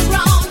on the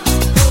ground.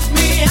 Put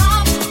me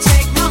up,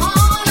 take my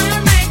heart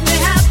and make me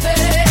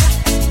happy.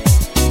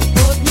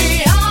 Put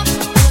me up,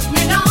 put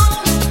me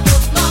down,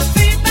 put my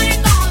feet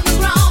back on the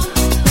ground.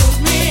 Put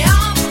me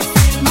up,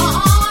 feel my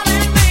heart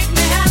and make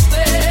me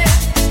happy.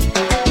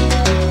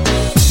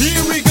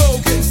 Here we go,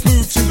 getting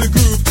smooth to the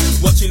groove.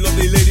 Watching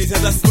lovely ladies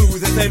as I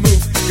smooth as they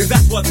move. Cause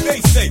that's what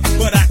they say,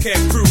 but I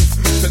can't prove.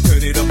 So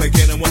turn it up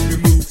again and watch me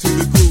move to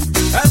the groove.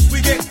 As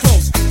we get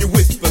close, you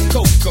whisper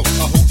Coco.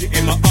 I hold you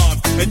in my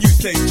arms and you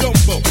say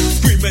Jumbo.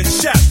 Scream and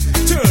shout,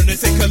 turn and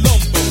say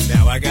Colombo.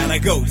 Now I gotta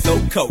go, so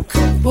Coco.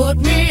 Put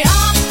me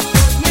up,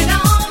 put me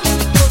down,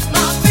 put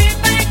my feet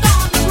back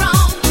on the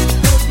ground.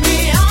 Put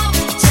me up,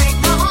 take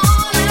my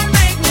heart and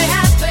make me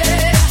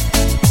happy.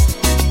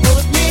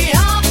 Put me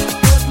up,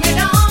 put me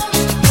down,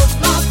 put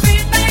my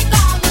feet back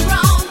on the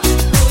ground.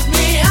 Put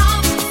me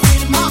up,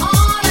 feel my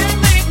heart and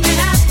make me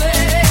happy.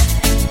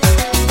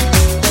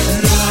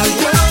 Yeah,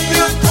 yeah,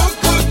 yeah,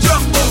 Coco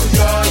Jumbo,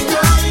 yeah,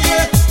 yeah,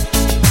 yeah.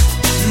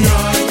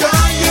 Yeah,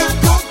 yeah, yeah,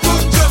 Coco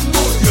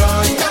Jumbo, yeah,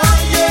 yeah,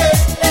 yeah.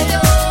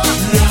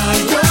 Yeah,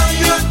 yeah,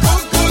 yeah,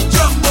 Coco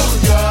Jumbo,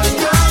 yeah,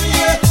 yeah,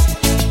 yeah.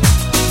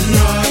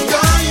 Yeah,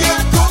 yeah,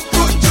 yeah,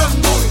 Coco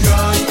Jumbo,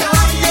 yeah,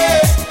 yeah,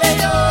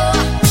 yeah.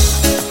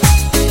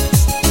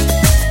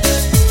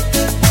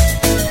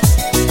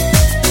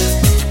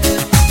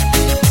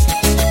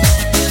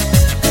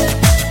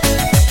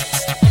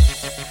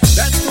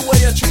 That's the way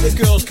I treat the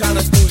girls,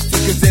 kinda smooth too,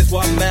 cause there's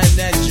one man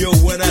that you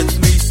and that's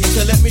me. See,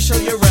 so let me show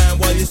you around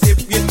while you sip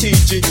your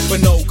TG.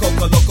 But no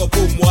coca loco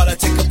boom while I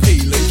take a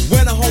peeling.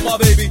 When I hold my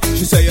baby,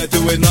 she say I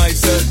do it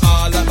nicer.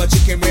 I like my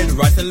chicken with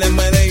rice and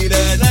lemonade.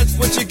 And that's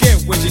what you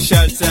get when she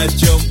shouts at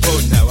Jumbo.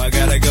 Now I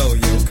gotta go,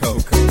 yo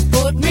Coco.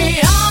 Put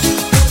me up,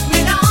 put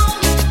me down,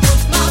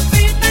 put my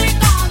feet back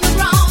on the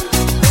ground.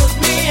 Put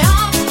me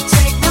up,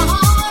 take my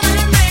heart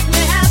and make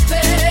me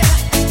happy.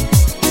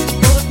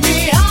 Put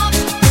me up,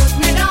 put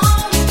me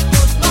down,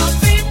 put my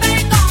feet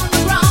back on the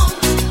ground.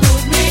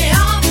 Put me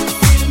up,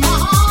 feel my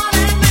heart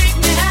and make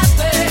me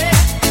happy.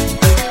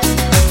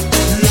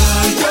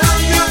 Yeah, yeah,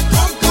 yeah,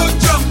 Coco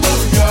Jumbo,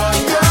 yeah,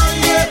 yeah,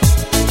 yeah.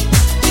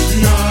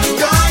 Yeah,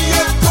 yeah,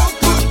 yeah,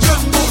 Coco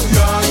Jumbo,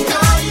 yeah,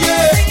 yeah,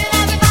 yeah.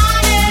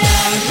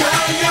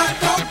 Yeah, yeah,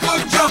 Coco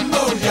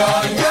Jumbo, yeah,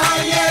 yeah,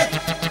 yeah.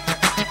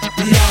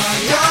 Yeah,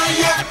 yeah,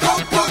 yeah,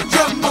 Coco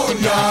Jumbo,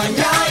 yeah,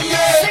 yeah,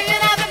 yeah.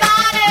 Singing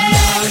everybody.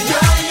 Yeah,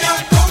 yeah, yeah,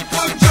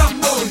 Coco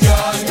Jumbo,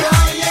 yeah,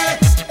 yeah, yeah.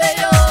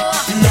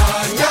 Yeah,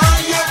 yeah,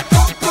 yeah,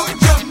 Coco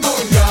Jumbo,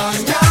 yeah,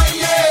 yeah,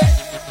 yeah.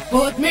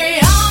 Put me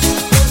up,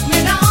 put me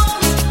down,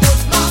 put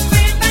my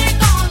feet back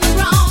on the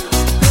ground.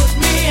 Put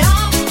me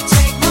up,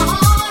 take my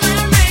heart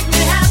and make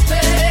me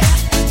happy.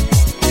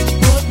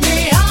 Put me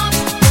up,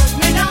 put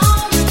me down,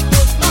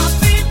 put my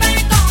feet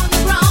back on the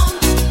ground.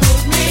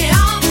 Put me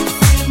up,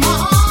 feel my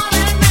heart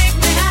and make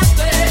me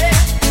happy.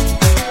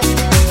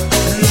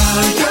 Yeah,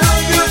 yeah,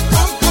 yeah,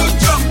 Coco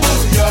Jumbo,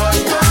 yeah,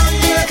 yeah,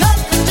 yeah.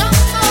 Coco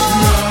Jumbo.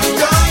 Yeah,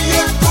 yeah,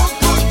 yeah,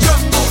 Coco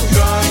Jumbo,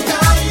 yeah,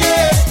 yeah,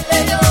 yeah.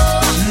 Yeah,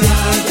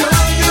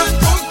 yeah, yeah,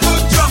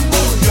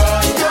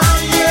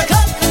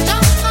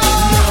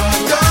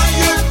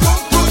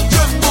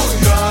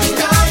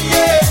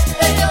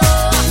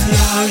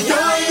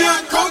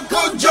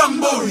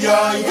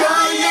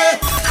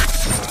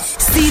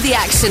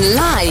 Action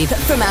live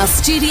from our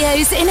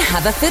studios in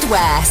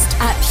Haverfordwest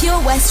at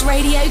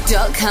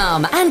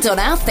purewestradio.com and on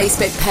our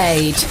Facebook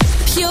page,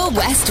 Pure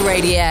West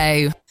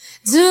Radio.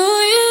 Do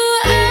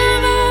you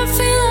ever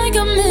feel like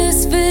a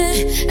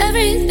misfit?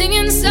 Everything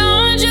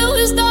inside you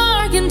is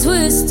dark and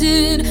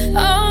twisted.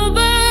 Oh,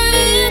 but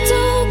it's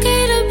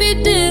okay to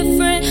be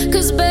different,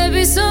 'cause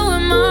baby, so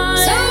am I.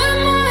 So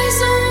am I,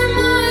 so am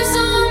I,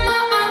 so am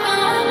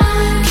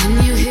I.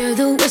 Can you hear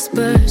the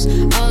whispers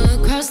all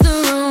across the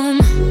room?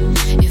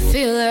 You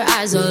feel their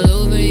eyes all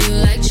over you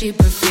like cheap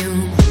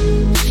perfume.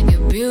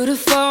 You're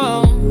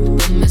beautiful,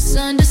 but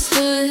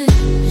misunderstood.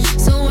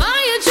 So why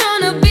you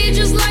tryna be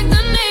just like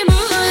the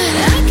neighborhood?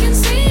 I can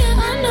see it,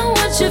 I know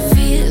what you're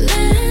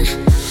feeling.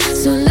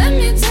 So let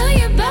me tell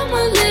you about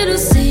my little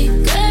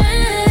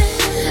secret.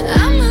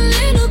 I'm a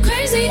little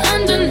crazy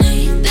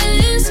underneath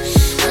this,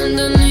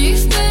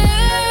 underneath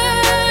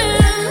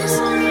this.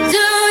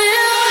 Do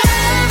you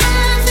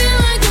ever feel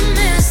like a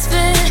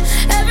misfit?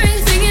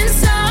 Everything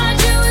inside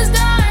you is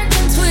dark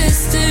and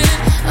twisted.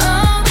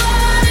 Oh,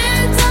 but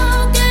it's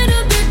okay to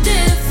be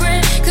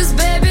different, 'cause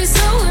baby,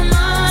 so am I.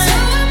 So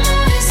am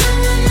I, so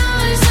am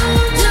I, so am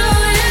I. Do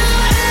you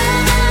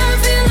ever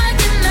feel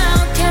like an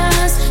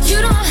outcast? You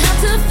don't have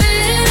to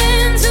fit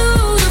into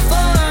the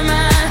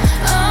format.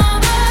 Oh,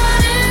 but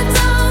it's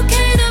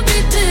okay to be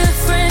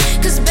different,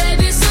 'cause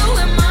baby, so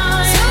am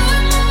I. So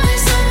am I,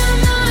 so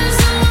am I,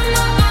 so am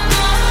I.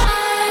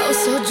 Oh,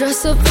 so dress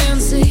so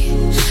fancy,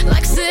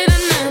 like Sid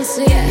and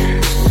Nancy. Yeah.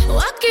 Oh,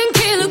 I can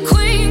kill a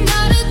queen,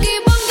 gotta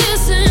keep on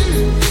guessing.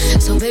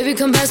 So baby,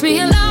 come pass me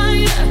a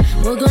lighter.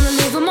 We're gonna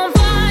leave 'em on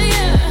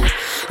fire.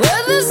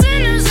 We're the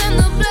sinners and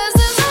the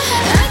blessings.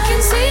 I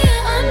can see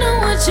it, I know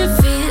what you're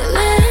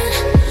feeling.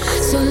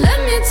 So let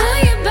me tell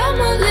you about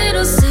my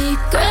little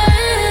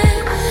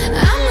secret.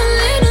 I'm a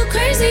little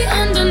crazy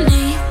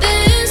underneath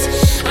this,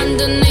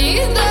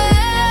 underneath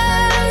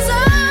this.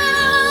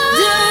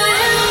 Do you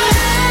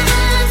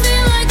ever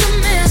feel like a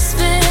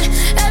misfit?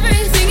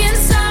 Everything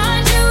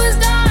inside you is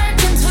dark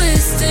and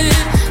twisted.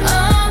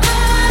 Oh,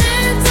 but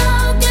it's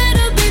okay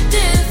to be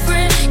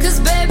different, 'cause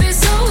baby,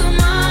 so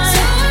am I.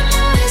 So am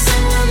I, so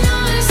am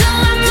I, so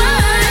am I.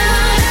 Do you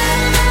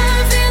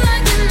ever feel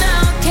like an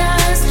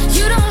outcast?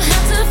 You don't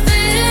have to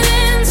fit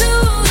into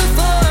the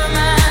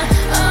format.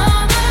 Oh,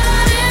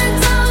 but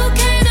it's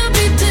okay to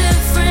be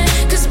different,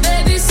 'cause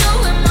baby, so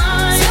am I.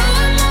 So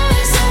am I,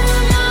 so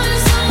am I,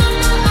 so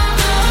am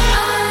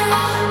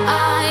I.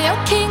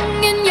 You're king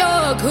and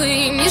you're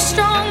queen. You're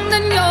strong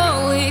then you're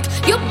weak.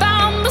 You're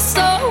bound but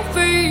so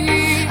free.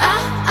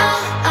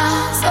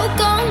 So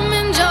come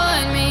and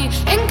join me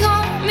and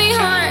call me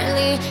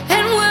Harley,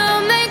 and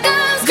we'll make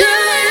us good. Do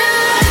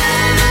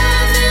you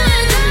ever feel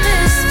like a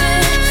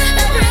misfit?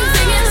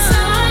 Everything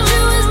inside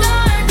you is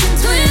dark and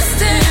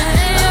twisted.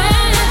 Oh,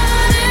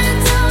 but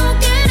it's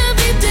okay to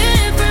be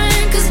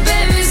different, 'cause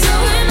baby, so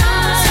am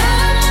I. So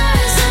am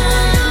I, so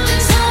am I,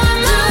 so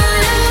am I.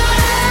 Do you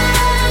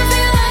ever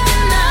feel like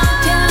an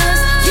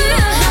outcast? You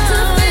don't have to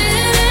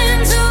fit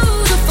into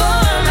the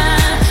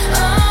format.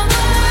 Oh,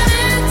 but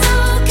it's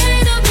okay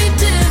to be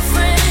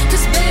different,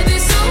 'cause baby,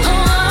 so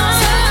am I.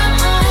 So am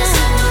I,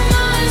 so am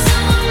I, so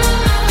am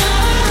I.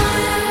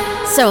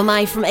 So am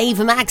I from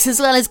Ava Max, as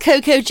well as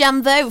Coco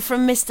Jambo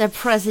from Mr.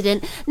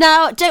 President.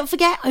 Now, don't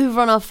forget, over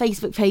on our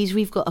Facebook page,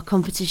 we've got a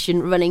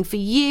competition running for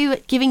you,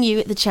 giving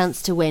you the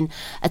chance to win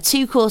a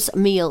 2-course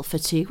meal for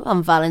 2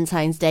 on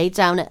Valentine's Day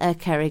down at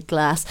Kerrig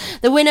Glass.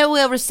 The winner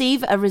will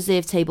receive a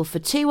reserved table for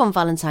 2 on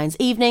Valentine's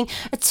evening,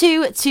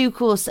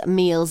 2-course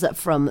meals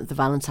from the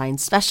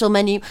Valentine's special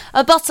menu,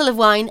 a bottle of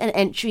wine, and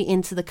entry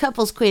into the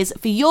couples quiz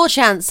for your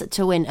chance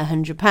to win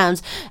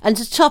 £100. And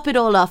to top it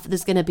all off,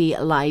 there's going to be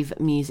live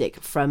music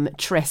from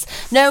Triss.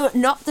 No,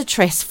 not the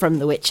Triss from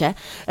The Witcher.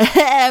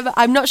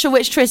 I'm not sure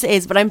which Triss it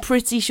is, but I'm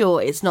pretty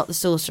sure it's not the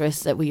sorceress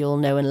that we all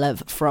know and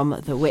love from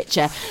The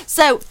Witcher.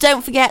 So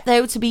don't forget,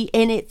 though, to be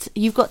in it.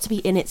 You've got to be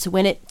in it to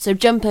win it. So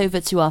jump over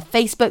to our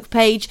Facebook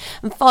page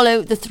and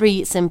follow the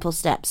 3 simple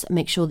steps.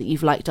 Make sure that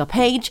you've liked our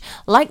page,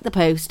 like the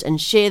post, and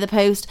share the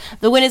post.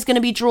 The winner's going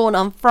to be drawn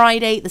on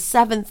Friday, the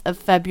 7th of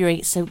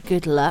February. So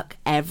good luck,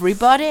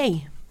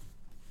 everybody.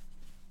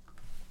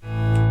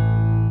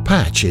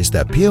 Patch is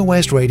the Pure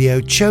West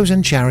Radio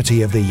chosen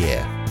charity of the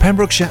year.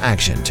 Pembrokeshire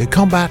Action to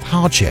Combat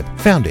Hardship,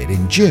 founded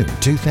in June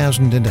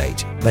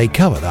 2008. They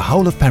cover the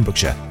whole of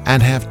Pembrokeshire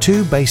and have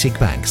 2 basic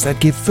banks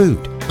that give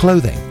food,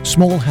 clothing,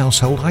 small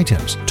household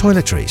items,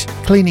 toiletries,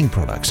 cleaning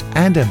products,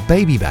 and a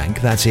baby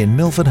bank that's in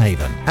Milford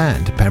Haven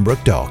and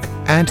Pembroke Dock,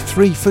 and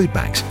 3 food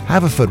banks,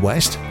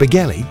 Haverfordwest,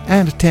 Begelly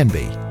and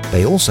Tenby.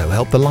 They also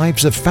help the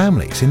lives of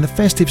families in the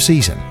festive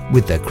season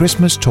with their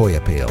Christmas toy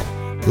appeal.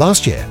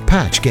 Last year,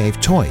 Patch gave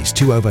toys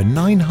to over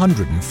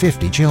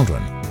 950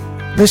 children.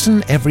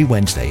 Listen every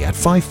Wednesday at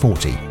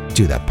 5:40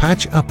 to the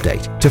Patch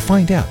Update to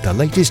find out the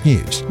latest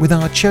news with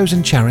our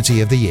chosen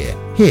charity of the year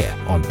here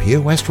on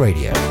Pure West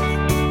Radio.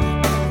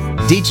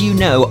 Did you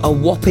know a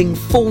whopping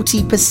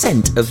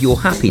 40% of your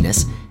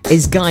happiness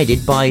is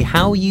guided by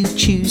how you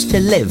choose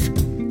to live?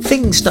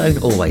 Things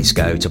don't always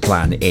go to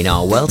plan in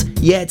our world,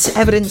 yet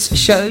evidence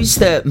shows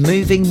that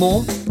moving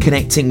more,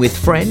 connecting with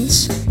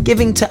friends,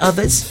 giving to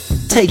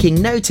others, taking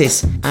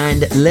notice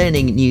and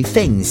learning new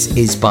things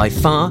is by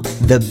far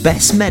the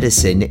best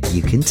medicine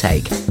you can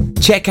take.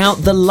 Check out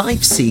the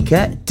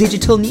LifeSeeker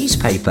digital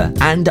newspaper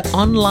and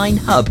online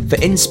hub for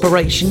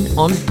inspiration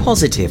on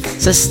positive,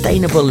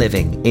 sustainable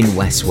living in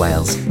West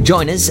Wales.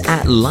 Join us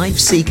at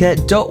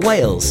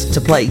lifeseeker.wales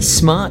to play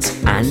smart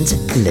and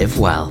live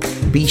well.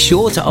 Be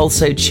sure to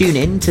also tune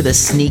in to the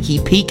Sneaky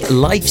Peek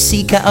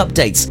LifeSeeker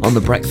updates on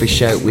The Breakfast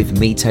Show with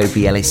me,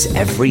 Toby Ellis,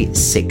 every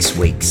 6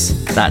 weeks.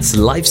 That's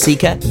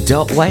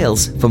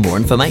lifeseeker.wales for more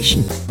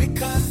information.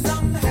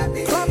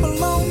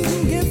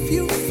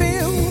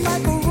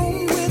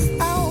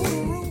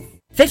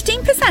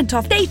 15%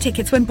 off day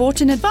tickets when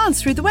bought in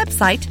advance through the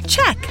website?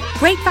 Check.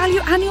 Great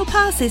value annual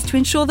passes to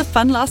ensure the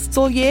fun lasts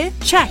all year?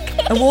 Check.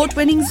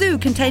 Award-winning zoo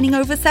containing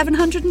over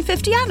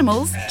 750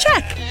 animals?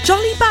 Check.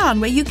 Jolly barn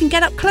where you can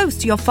get up close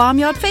to your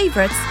farmyard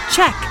favourites?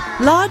 Check.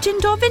 Large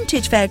indoor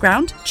vintage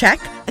fairground? Check.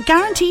 A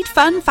guaranteed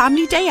fun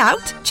family day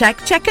out?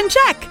 Check, check and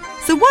check.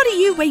 So what are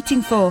you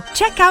waiting for?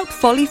 Check out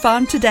Folly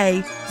Farm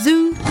today.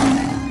 Zoo,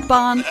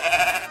 barn,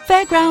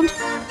 fairground,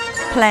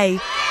 play.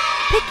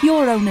 Pick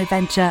your own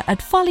adventure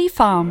at Folly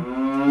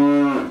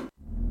Farm.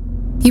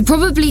 You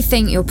probably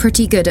think you're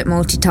pretty good at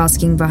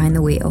multitasking behind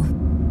the wheel.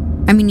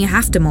 I mean, you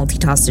have to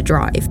multitask to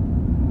drive.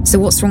 So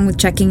what's wrong with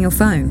checking your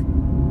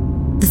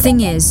phone? The thing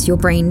is, your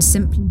brain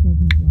simply doesn't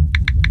work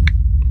that way.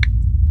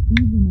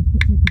 Even a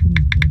quick look at the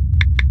message,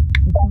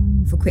 or firing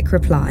off a quick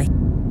reply,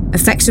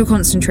 affects your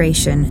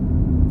concentration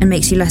and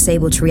makes you less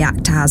able to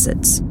react to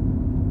hazards.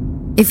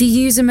 If you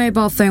use a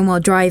mobile phone while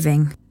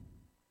driving,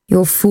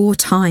 you're 4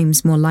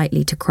 times more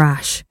likely to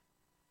crash.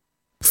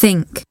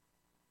 Think.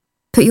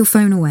 Put your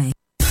phone away.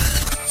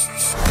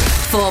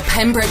 For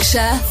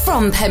Pembrokeshire,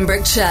 from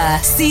Pembrokeshire.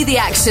 See the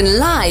action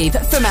live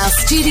from our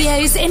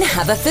studios in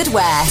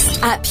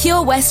Haverfordwest at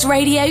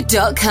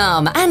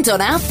purewestradio.com and on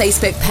our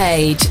Facebook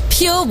page,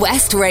 Pure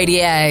West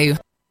Radio.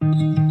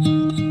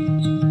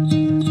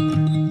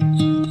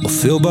 I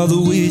fell by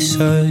the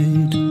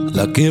wayside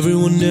like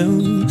everyone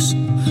else.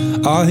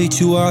 I hate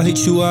you, I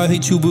hate you, I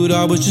hate you, but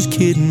I was just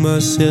kidding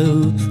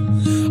myself.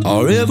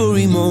 Or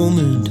every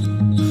moment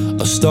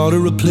I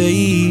started a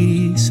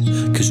place,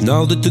 'cause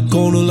now that they're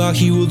gone, all I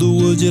hear were the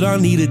words that I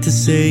needed to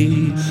say.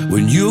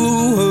 When you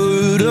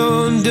hurt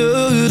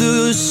under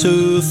the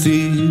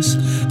surface,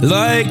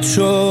 like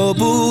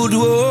troubled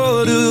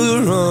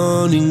water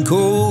running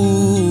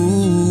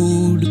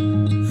cold.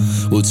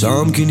 Well,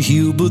 time can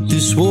heal, but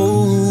this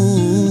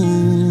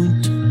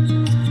won't.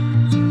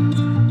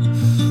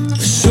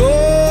 So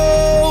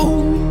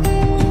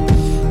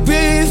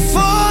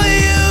before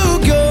you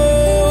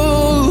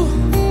go,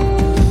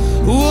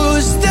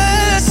 was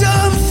there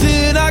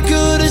something I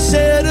could have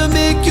said to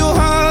make your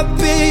heart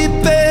beat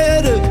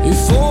better?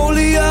 If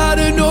only I'd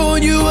have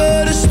known you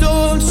were the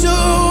storm to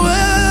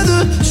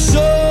weather.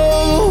 So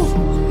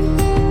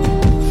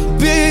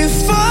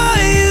before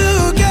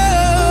you go,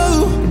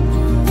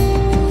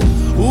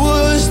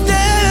 was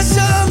there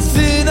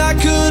something I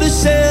could have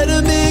said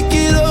to make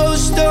it all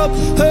stop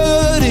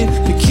hurting?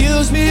 It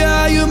kills me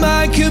how your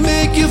mind can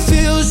make you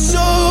feel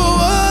so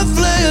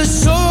worthless.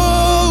 So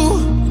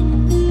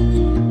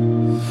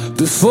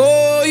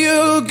before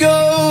you go,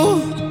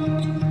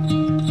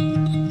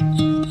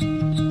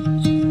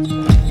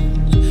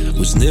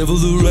 was never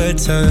the right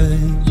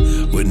time,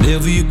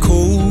 whenever you're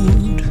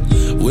cold,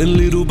 went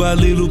little by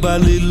little by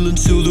little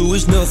until there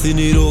was nothing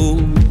at all.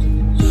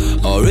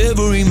 Or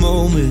every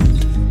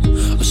moment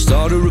I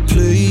started to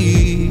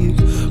play,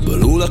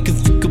 but all I can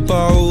think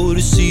about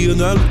is seeing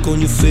that look on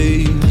your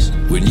face.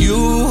 When you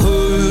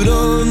hurt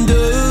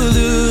under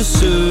the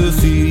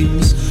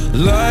surface,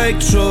 like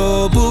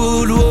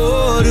troubled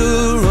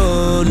water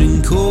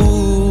running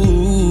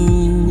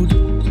cold.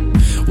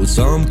 Well,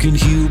 time can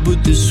heal,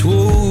 but this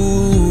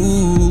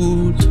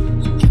won't.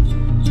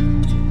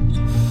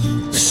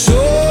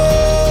 So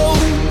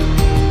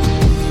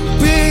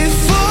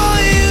before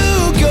you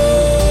go,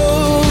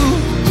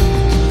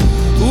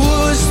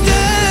 was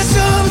there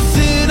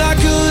something I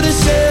could have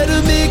said to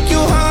make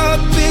your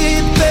heart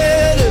beat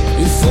better?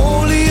 If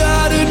only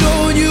I'd have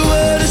known you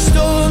were the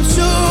storm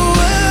to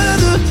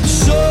weather.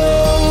 So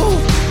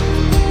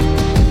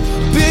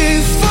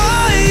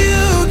before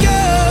you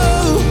go,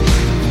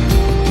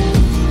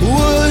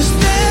 was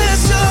there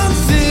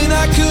something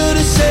I could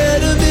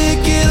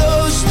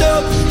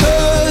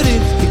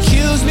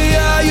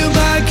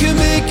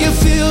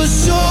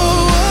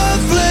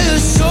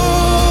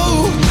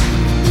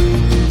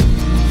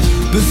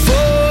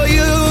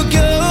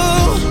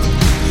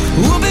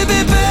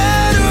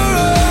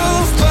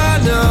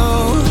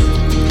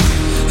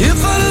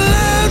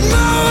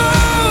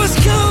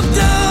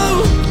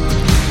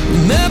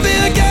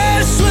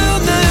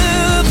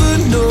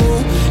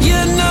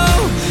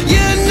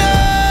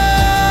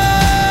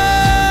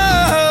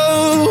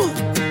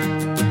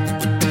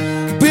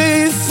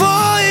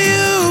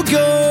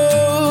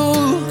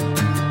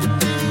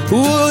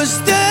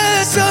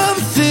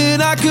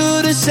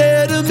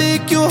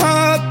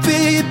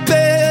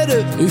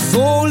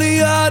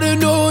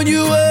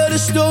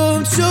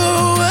storm to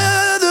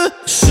weather.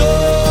 So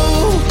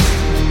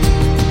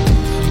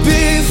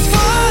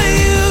before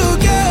you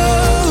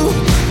go,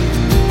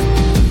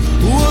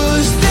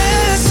 was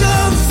there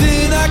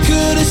something I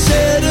could have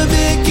said to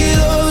make it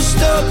all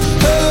stop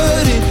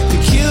hurting?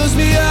 It kills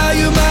me how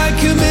your mind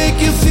can make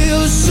you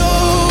feel so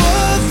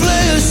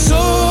worthless.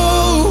 So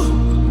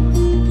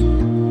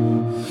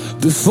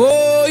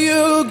before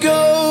you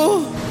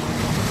go.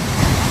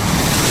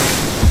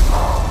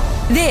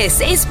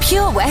 This is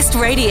Pure West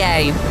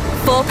Radio.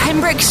 For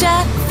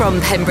Pembrokeshire,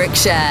 from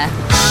Pembrokeshire.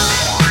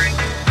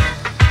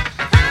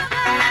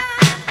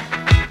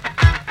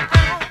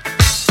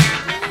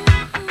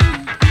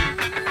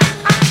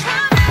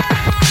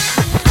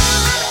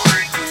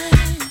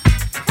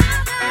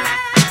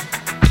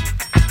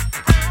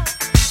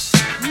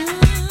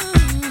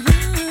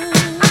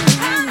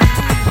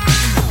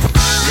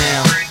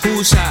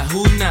 Who's hot,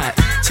 who not?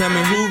 Tell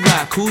me who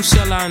rock, who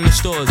sell out in the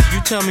stores.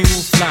 You tell me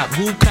who flop,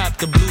 who cop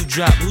the blue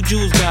drop, who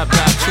jewels got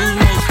blocks, who's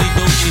mostly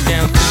Dolce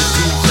down to the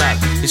tube top.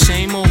 The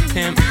same old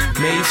pimp,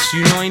 Mace,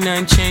 you know ain't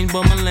nothing changed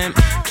but my limp.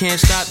 Can't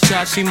stop till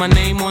I see my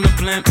name on the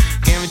blimp.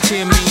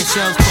 Guarantee a million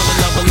sales, pull a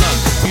level up.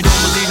 You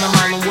don't believe in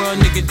Harlem World,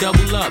 nigga,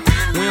 double up.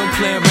 We don't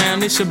play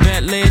around, it's a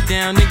bet, lay it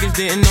down. Niggas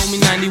didn't know me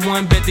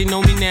 91, bet they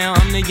know me now.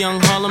 I'm the young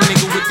Harlem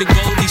nigga with the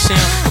Goldie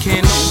sound.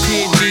 Can't no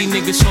PD,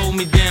 niggas hold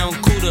me down.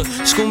 Cooler,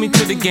 school me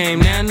to the game,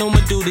 now I know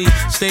my duty.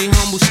 Stay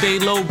humble, stay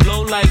low,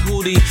 blow like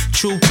Hootie.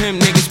 True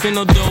pimp, niggas spin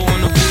no dough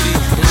on the booty.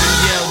 When you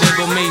yell, there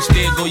go Mace,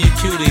 there go your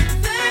cutie.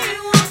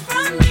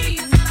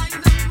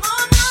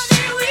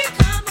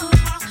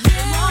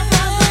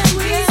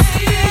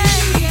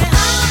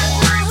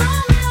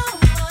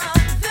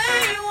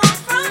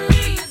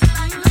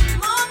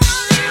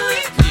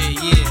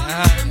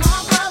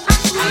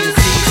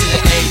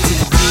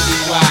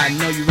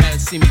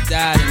 See me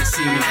die than to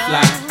see me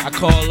fly. I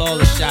call all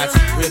the shots,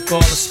 rip all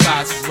the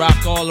spots,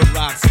 rock all the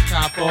rocks,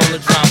 cop all the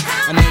drops.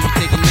 I know you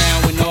thinking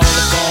now when all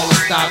the ball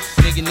is stopped.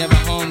 Nigga never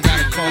home,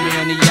 gotta call me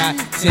on the yacht.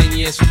 10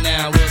 years from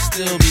now, we'll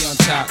still be on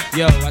top.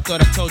 Yo, I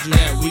thought I told you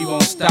that we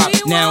won't stop.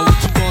 Now what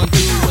you gonna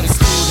do with a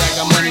crew that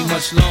got money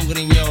much longer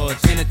than yours,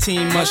 and a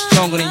team much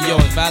stronger than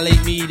yours? Violate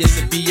me, this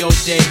a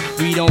BOJ.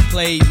 We don't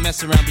play,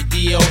 mess around, be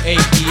DOA.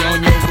 Be on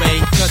your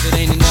way, cause it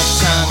ain't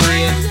enough time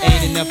here.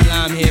 Ain't enough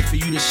lime here for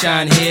you to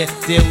shine here.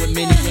 Deal with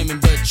many women,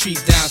 but treat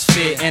down's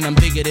fair. And I'm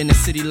bigger than the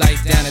city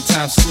lights down in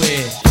Times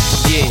Square.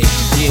 Yeah,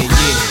 yeah,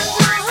 yeah.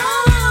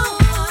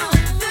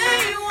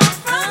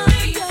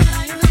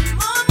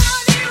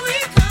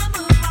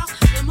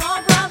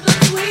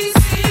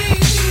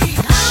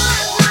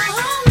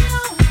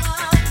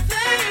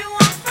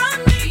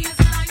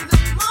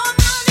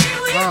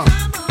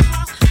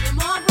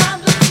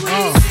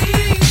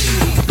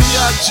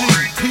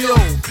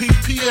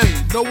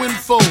 PPA, no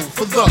info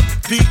for the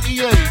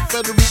DEA.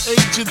 Federal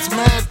agents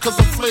mad cause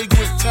I'm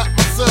flagrant. Tap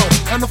myself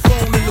and the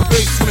phone in the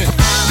basement.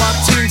 My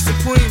team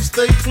supreme,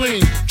 stay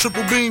clean.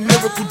 Triple beam,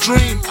 lyrical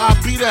dream. I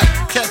be that.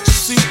 Catch a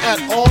seat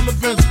at all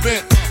events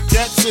bent.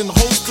 Gats in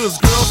holsters,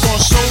 girls on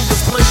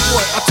shoulders.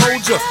 Playboy, I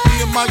told ya,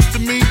 me and Mike's to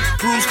me.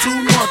 Bruise too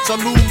much, I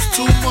lose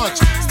too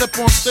much. Step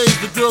on stage,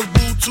 the girls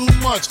boo too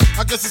much.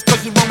 I guess it's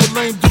cause you run with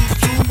lame dudes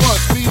too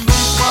much. Me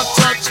lose my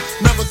touch,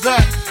 never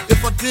that.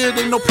 If I did,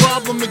 ain't no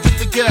problem to get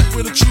the gap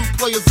where the true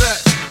players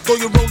at. Throw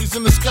your rollies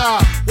in the sky,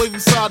 waving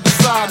side to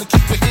side, and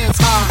keep your hands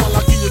high while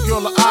I give your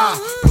girl an eye.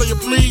 Player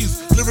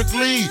please,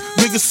 lyrically,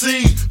 nigga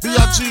C,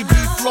 B-I-G-B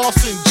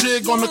flossing,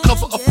 jig on the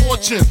cover of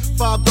Fortune,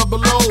 500.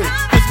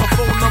 Here's my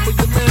phone number,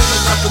 your man, I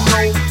got the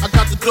know, I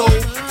got the dough,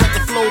 got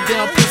the flow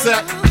down,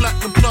 pizzazz,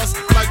 platinum plus,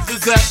 like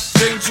Zizak,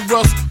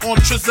 dangerous on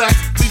Trizak,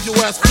 leave your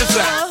ass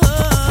pizzazz.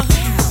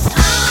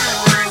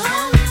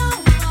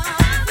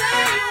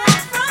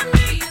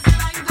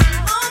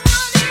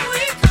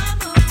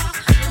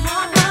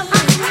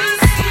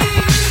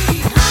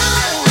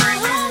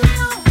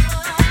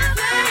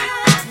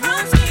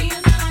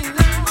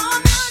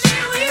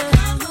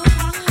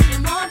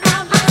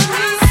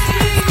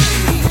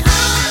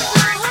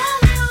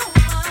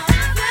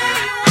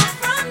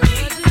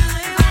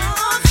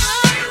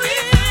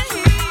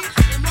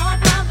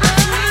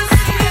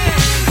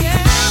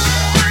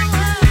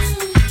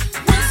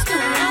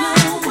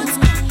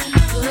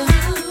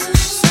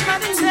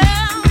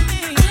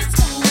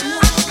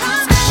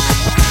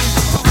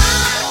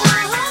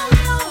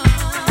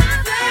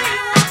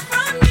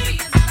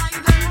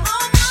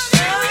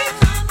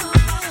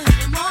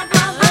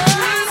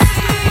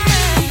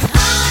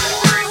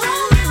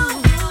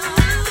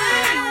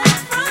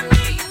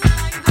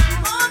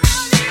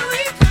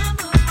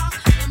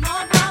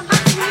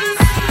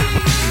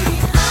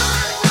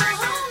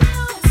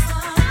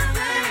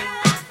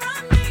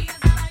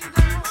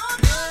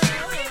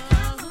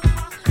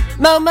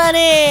 More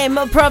money,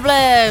 more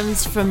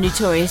problems from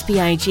Notorious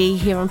B.I.G.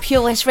 here on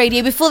Pure West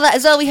Radio. Before that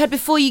as well, we had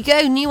Before You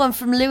Go, new one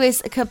from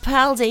Lewis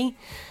Capaldi.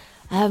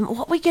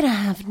 What are we going to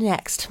have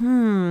next?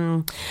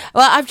 Well,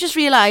 I've just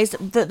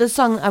realised that the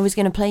song I was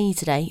going to play you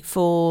today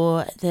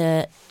for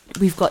the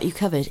We've got you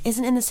covered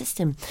isn't in the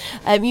system.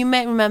 You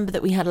may remember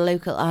that we had a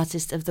local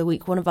artist of the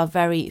week, one of our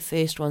very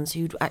first ones,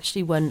 who'd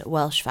actually won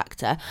Welsh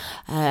Factor,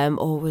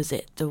 or was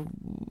it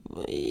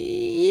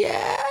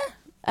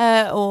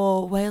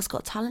or Wales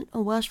Got Talent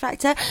or Welsh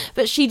Factor,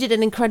 but she did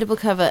an incredible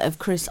cover of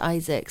Chris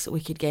Isaak's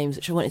Wicked Games,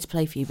 which I wanted to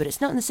play for you, but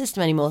it's not in the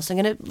system anymore, so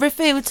I'm going to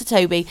refer to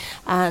Toby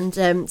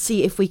and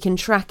see if we can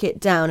track it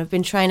down. I've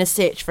been trying to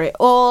search for it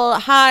all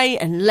high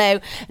and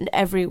low and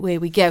everywhere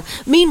we go.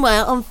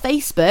 Meanwhile, on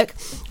Facebook,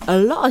 a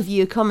lot of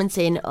you are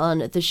commenting on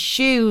the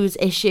shoes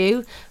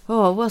issue.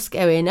 Oh, what's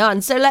going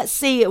on? So let's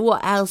see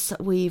what else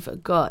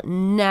we've got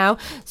now.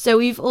 So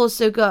we've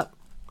also got...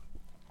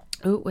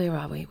 Oh, where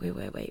are we? Wait.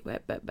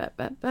 Let me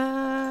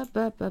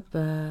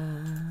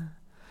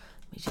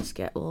just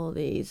get all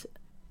these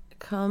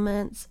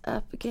comments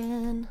up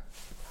again.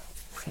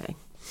 Okay.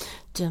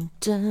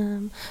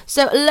 Dum.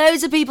 So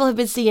loads of people have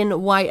been seeing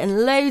white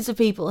and loads of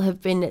people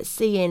have been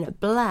seeing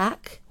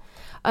black.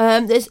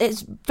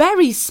 It's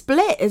very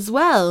split as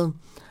well.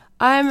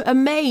 I'm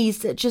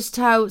amazed at just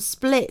how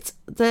split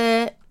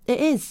it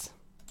is.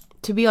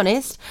 To be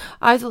honest,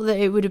 I thought that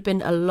it would have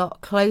been a lot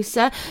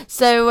closer.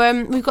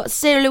 So we've got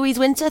Sarah Louise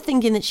Winter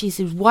thinking that she's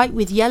white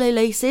with yellow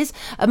laces.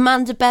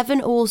 Amanda Bevan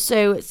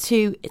also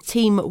to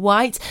Team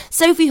White.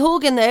 Sophie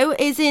Horgan, though,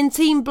 is in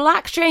Team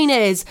Black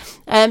trainers.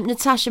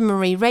 Natasha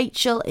Marie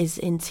Rachel is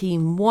in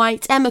Team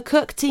White. Emma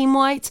Cook, Team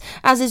White,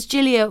 as is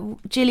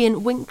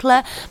Gillian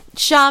Winkler.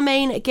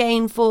 Charmaine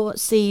again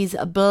sees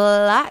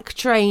black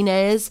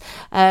trainers.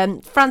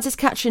 Frances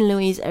Catherine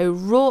Louise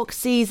O'Rourke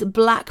sees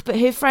black, but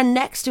her friend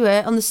next to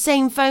her on the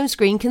same phone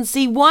screen can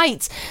see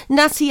white.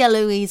 Natty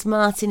Eloise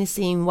Martin is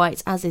seeing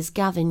white, as is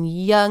Gavin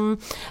Young.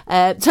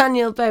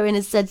 Daniel Bowen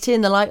has said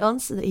turn the light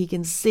on so that he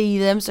can see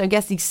them, so I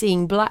guess he's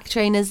seeing black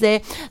trainers there.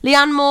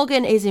 Leanne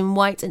Morgan is in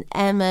white, and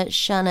Emma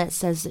Shanna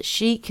says that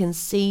she can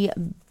see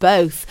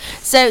both.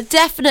 So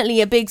definitely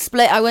a big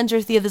split. I wonder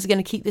if the others are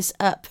going to keep this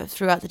up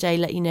throughout the day,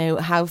 let you know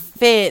how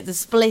fair the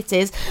split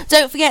is.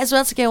 Don't forget as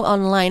well to go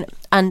online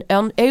and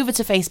on over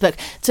to Facebook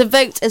to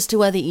vote as to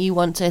whether you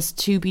want us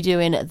to be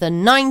doing the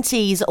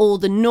 90s or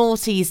the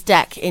noughties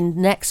deck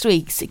in next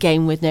week's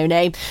Game With No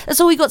Name. That's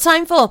all we got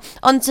time for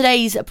on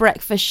today's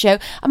breakfast show.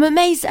 I'm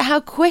amazed at how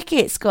quick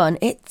it's gone.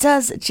 It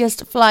does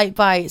just fly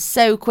by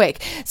so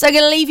quick. So I'm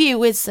going to leave you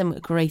with some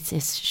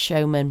Greatest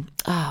Showman.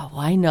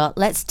 Why not?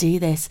 Let's do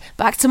this.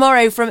 Back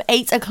tomorrow from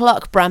 8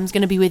 o'clock. Bram's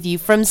going to be with you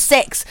from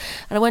 6.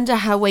 And I wonder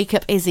how Wake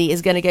Up Izzy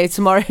is going to go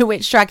tomorrow,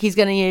 which track he's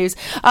going to use.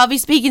 I'll be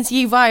speaking to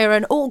you via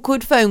an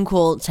awkward phone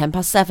call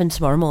 7:10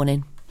 tomorrow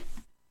morning.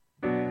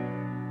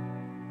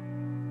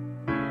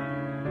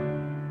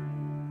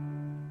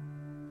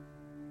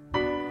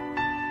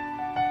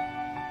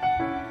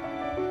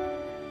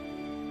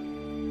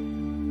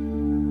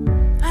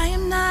 I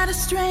am not a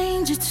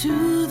stranger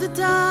to the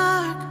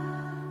dark.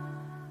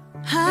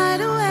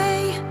 Hide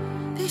away,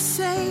 they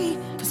say,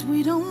 'cause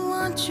we don't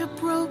want your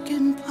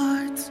broken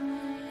parts.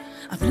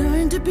 I've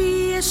learned to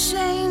be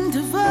ashamed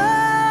of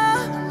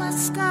all my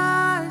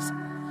scars.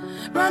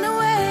 Run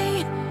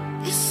away,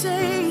 they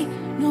say,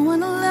 no one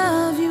will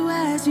love you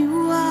as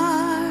you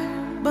are.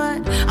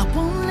 But I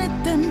won't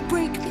let them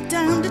break me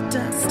down to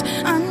dust.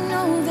 I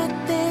know that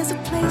there's a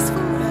place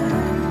for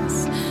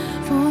us,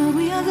 for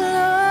we are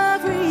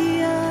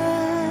glorious.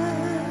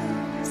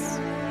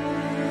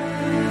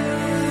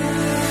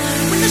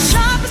 When the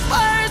sharpest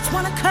words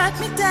wanna cut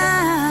me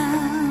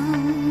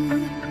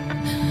down,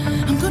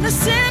 I'm gonna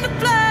send the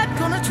blood,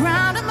 gonna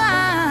drown them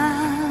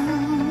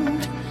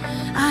out.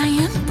 I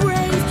am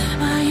brave,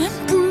 I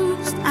am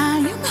bruised, I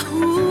am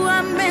who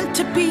I'm meant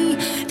to be.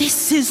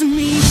 This is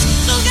me.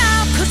 Look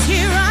out, 'cause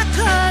here I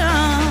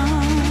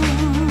come,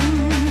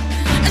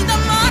 and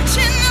I'm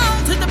marching on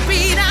to the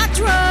beat I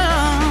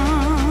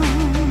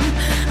drum.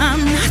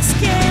 I'm not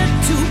scared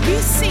to be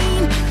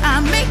seen, I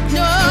make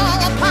no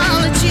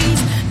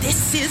apologies.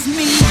 This is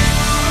me.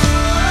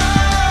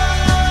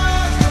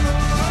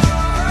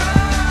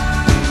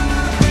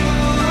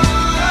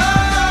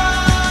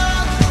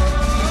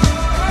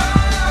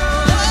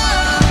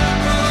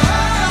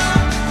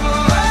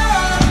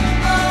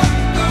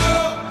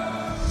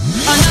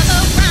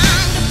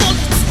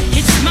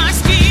 It's my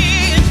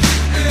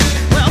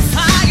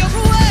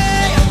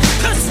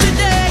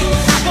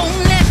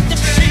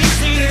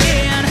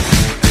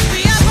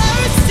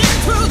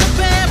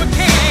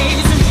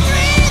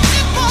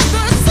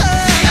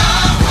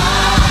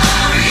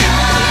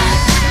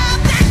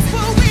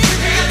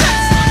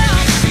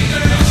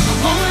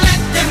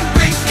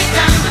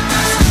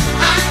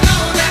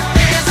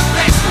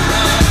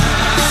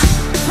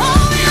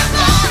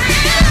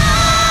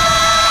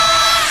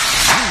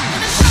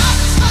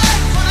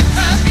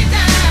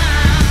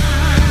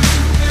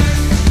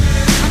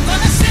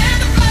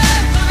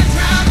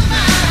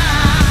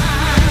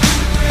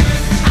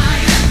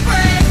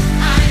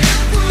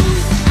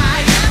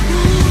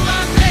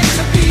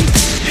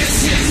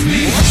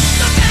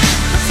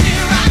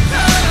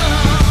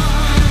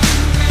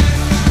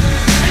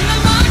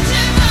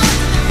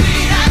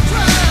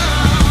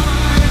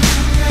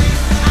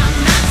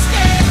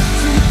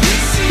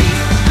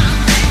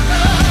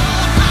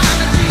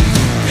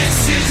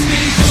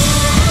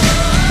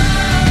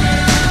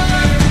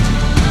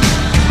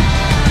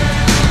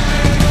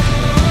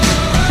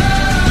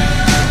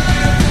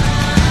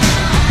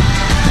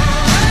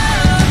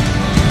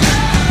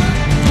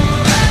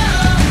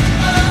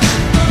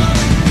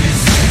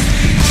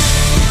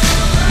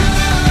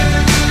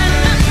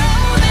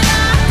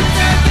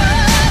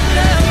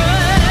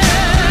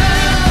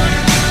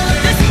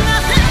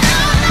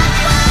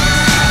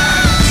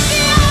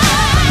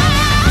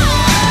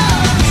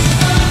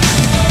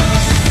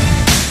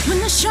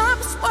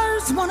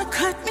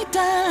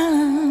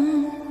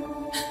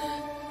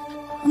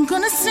I'm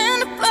gonna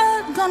send the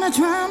blood, gonna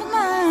drown the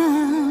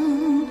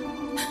mind.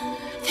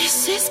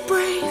 This is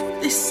brave,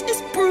 this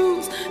is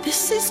bruised,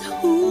 this is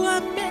who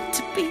I'm meant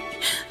to be,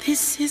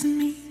 this is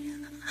me.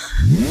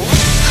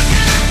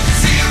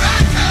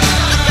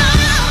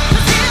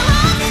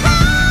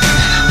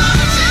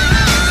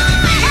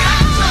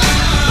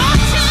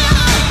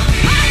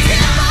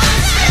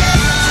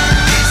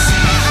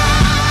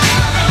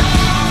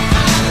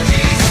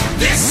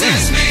 This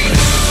is me.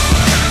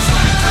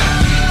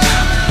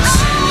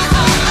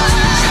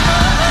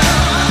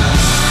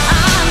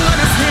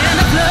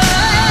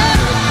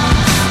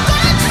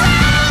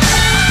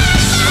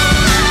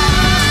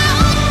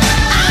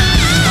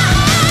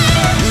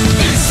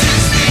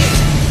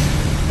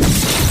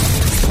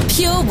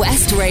 Pure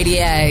West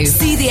Radio.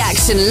 See the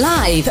action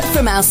live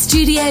from our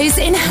studios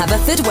in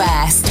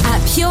Haverfordwest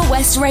at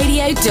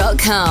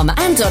purewestradio.com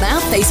and on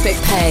our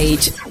Facebook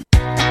page.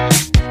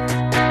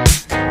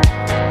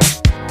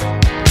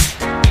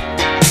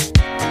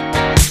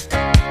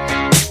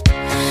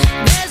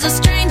 There's a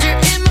stranger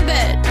in my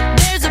bed.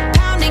 There's a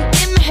pounding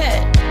in my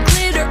head.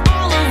 Glitter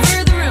all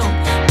over the room.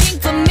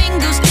 Pink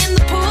flamingos in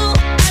the pool.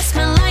 I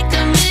smell like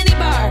a mini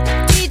bar.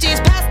 DJ's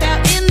passed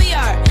out in the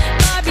yard.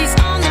 Bobby's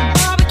on the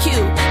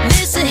barbecue.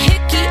 This a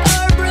hickey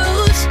or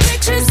ruse.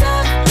 Pictures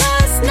of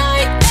last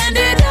night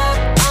ended up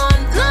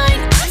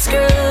online. I'm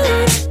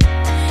screwed.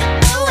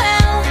 Oh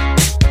well.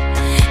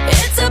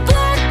 It's a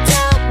blacked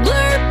out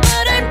blur,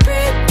 but I'm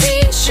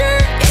pretty sure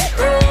it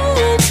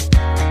ruled.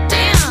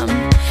 Damn.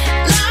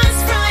 Last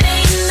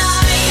Friday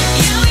night,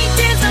 yeah, we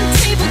danced on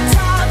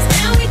tabletops.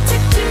 Now we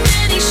took too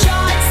many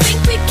shots.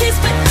 Think we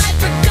kissed, but I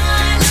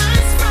forgot.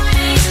 Last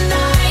Friday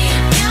night,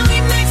 yeah, we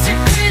maxed our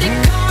credit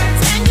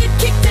cards and get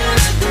kicked out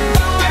of the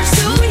bar.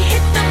 So we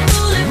hit the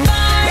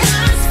boulevard.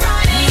 Last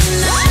Friday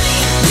night,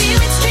 we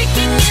went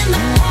streaking in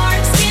the park,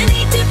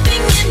 skinny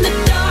dipping in the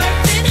dark.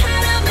 Then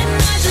had a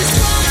menage a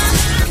trois.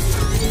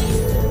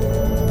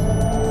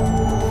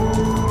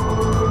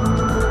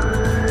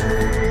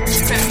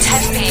 From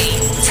Tempe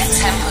to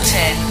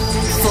Templeton.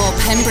 For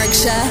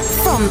Pembrokeshire,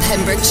 from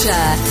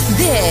Pembrokeshire,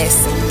 this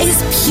is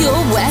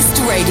Pure West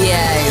Radio.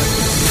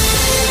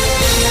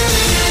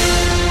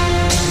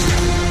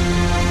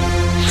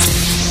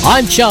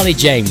 I'm Charlie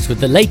James with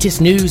the latest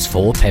news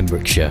for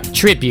Pembrokeshire.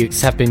 Tributes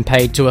have been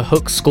paid to a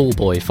Hook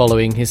schoolboy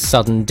following his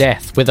sudden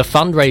death, with a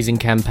fundraising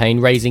campaign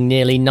raising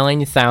nearly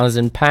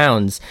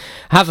 £9,000.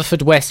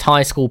 Haverfordwest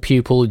High School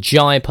pupil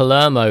Jai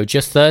Palermo,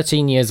 just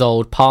 13 years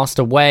old, passed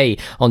away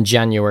on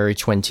January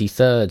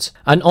 23rd.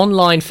 An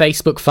online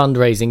Facebook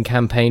fundraising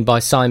campaign by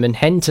Simon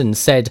Henton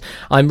said,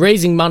 "I'm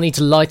raising money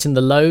to lighten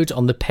the load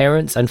on the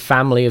parents and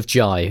family of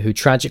Jai, who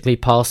tragically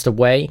passed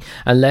away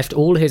and left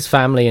all his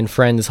family and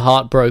friends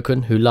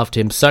heartbroken, who loved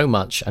him so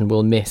much and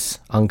will miss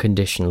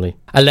unconditionally."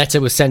 A letter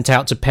was sent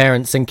out to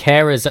parents and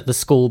carers at the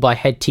school by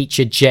head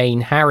teacher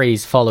Jane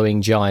Harries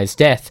following Jai's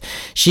death.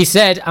 She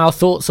said, "Our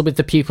thoughts are with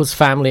the pupil's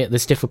family at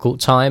this difficult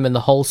time, and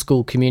the whole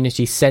school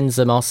community sends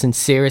them our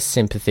sincerest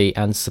sympathy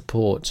and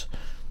support."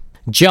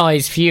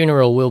 Jai's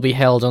funeral will be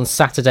held on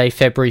Saturday,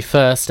 February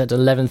 1st at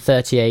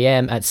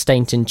 11:30am at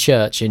Stainton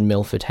Church in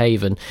Milford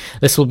Haven.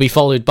 This will be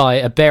followed by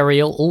a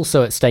burial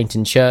also at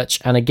Stainton Church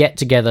and a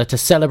get-together to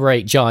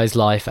celebrate Jai's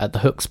life at the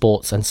Hook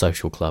Sports and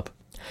Social Club.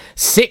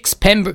 6 Pembroke